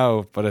him,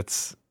 but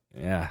it's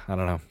I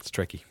don't know, it's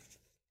tricky.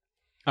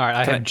 All right,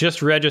 I have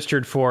just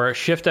registered for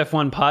Shift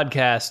F1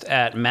 podcast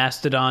at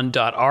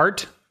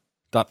mastodon.art.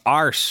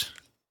 .art.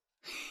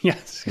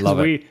 Yes, love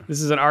it.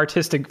 This is an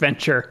artistic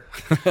venture.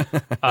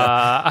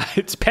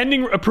 It's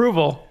pending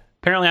approval.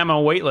 Apparently, I'm on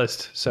a wait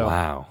list. So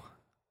wow,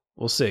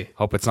 we'll see.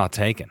 Hope it's not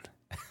taken.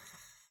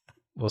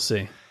 We'll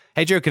see.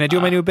 Hey, Drew, can I do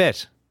my new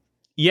bit?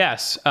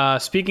 Yes.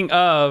 Speaking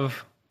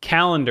of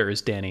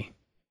calendars, Danny.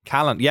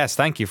 Yes,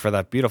 thank you for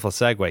that beautiful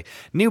segue.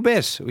 New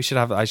bit. I should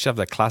have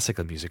the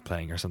classical music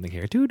playing or something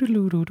here.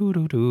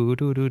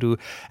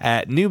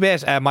 New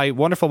bit. My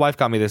wonderful wife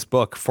got me this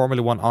book,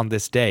 Formula One on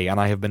This Day, and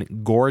I have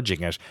been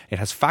gorging it. It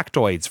has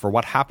factoids for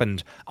what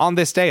happened on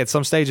this day at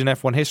some stage in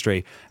F1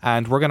 history,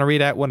 and we're going to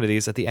read out one of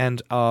these at the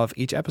end of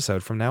each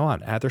episode from now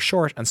on. They're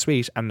short and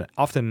sweet and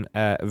often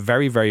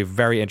very, very,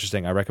 very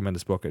interesting. I recommend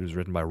this book. It was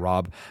written by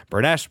Rob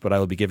Burnett, but I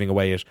will be giving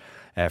away it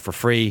for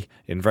free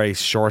in very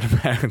short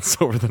amounts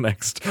over the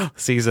next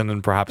season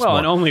and perhaps more.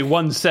 And only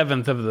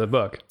 1/7 of the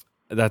book.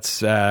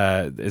 That's you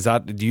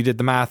did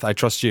the math. I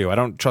trust you. I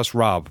don't trust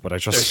Rob, but I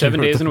trust you. 7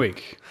 days in a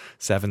week.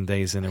 7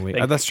 days in a week.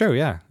 That's true.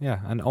 Yeah.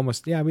 And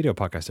almost, we do a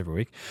podcast every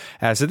week.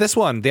 So this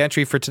one, the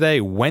entry for today,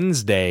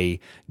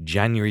 Wednesday,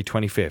 January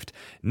 25th.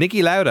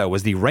 Niki Lauda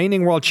was the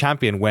reigning world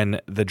champion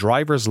when the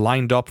drivers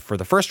lined up for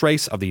the first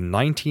race of the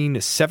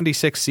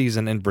 1976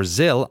 season in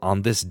Brazil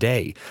on this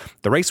day.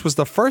 The race was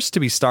the first to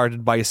be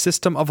started by a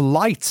system of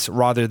lights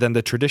rather than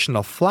the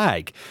traditional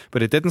flag,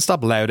 but it didn't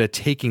stop Lauda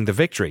taking the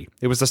victory.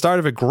 It was the start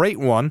of a great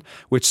one,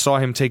 which saw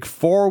him take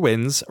 4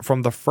 wins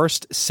from the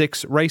first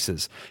 6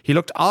 races. He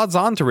looked odds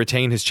on to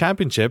retain his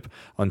championship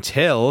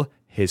until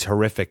his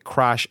horrific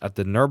crash at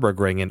the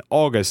Nürburgring in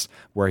August,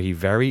 where he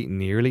very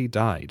nearly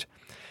died.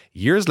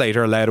 Years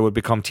later, Lauda would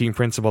become team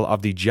principal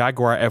of the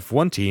Jaguar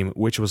F1 team,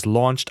 which was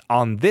launched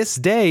on this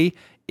day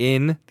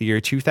in the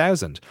year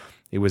 2000.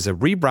 It was a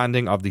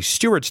rebranding of the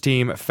Stewart's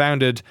team,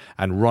 founded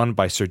and run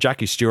by Sir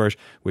Jackie Stewart,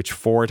 which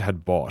Ford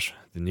had bought.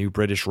 The new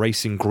British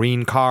racing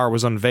green car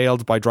was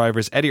unveiled by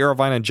drivers Eddie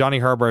Irvine and Johnny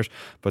Herbert,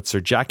 but Sir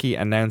Jackie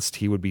announced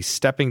he would be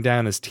stepping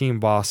down as team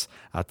boss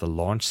at the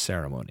launch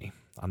ceremony.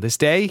 On this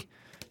day,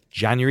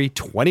 January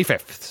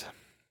 25th.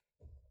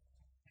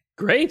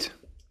 Great.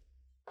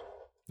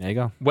 There you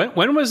go.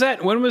 When was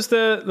that? When was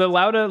the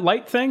Lauda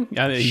light thing?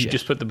 You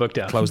just put the book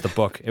down. Close the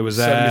book. It was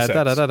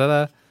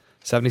 76.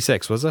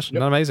 76, was it? Yep.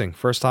 Not amazing.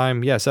 First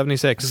time,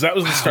 76. Because that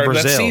was the start of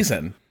that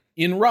season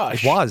in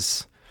Rush. It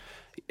was.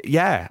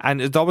 Yeah,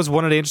 and that was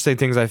one of the interesting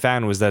things I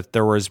found was that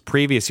there was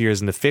previous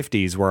years in the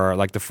 50s where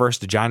like the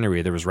 1st of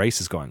January there was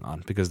races going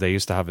on because they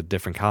used to have a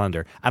different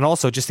calendar. And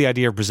also just the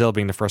idea of Brazil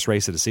being the first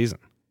race of the season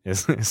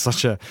is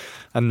such a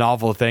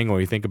novel thing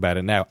when you think about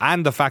it now.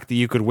 And the fact that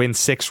you could win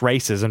 6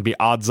 races and be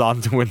odds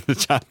on to win the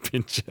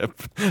championship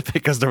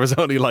because there was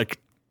only like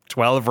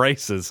 12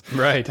 races.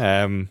 Right.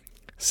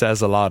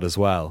 Says a lot as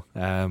well.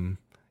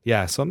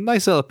 So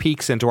nice little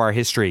peeks into our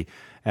history.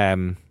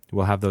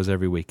 We'll have those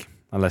every week.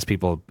 Unless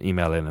people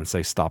email in and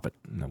say, stop it.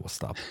 And then we'll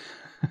stop.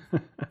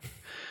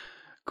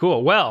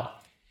 Cool. Well,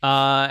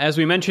 as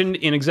we mentioned,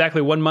 in exactly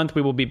 1 month,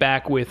 we will be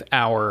back with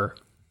our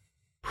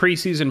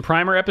preseason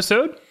primer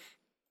episode,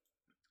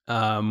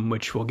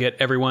 which will get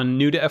everyone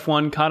new to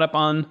F1 caught up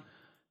on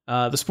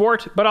the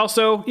sport, but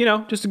also,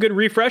 just a good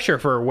refresher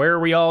for where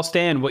we all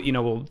stand.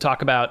 We'll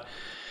talk about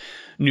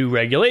new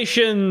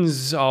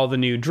regulations, all the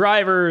new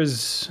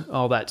drivers,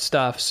 all that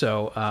stuff.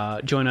 So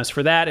join us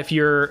for that. If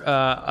you're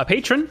a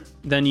patron,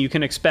 then you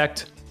can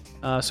expect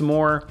some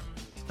more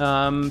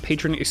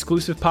patron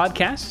exclusive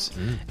podcasts.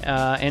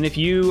 And if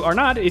you are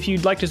not, if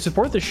you'd like to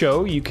support the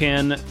show, you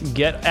can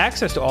get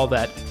access to all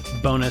that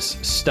bonus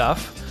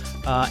stuff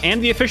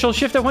and the official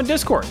Shift F1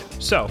 Discord.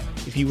 So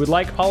if you would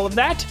like all of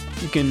that,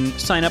 you can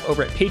sign up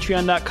over at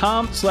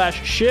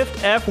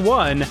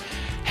patreon.com/shiftf1.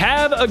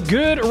 Have a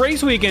good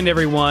race weekend,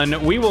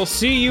 everyone. We will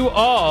see you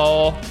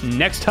all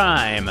next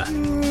time.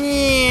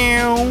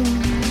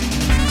 Meow.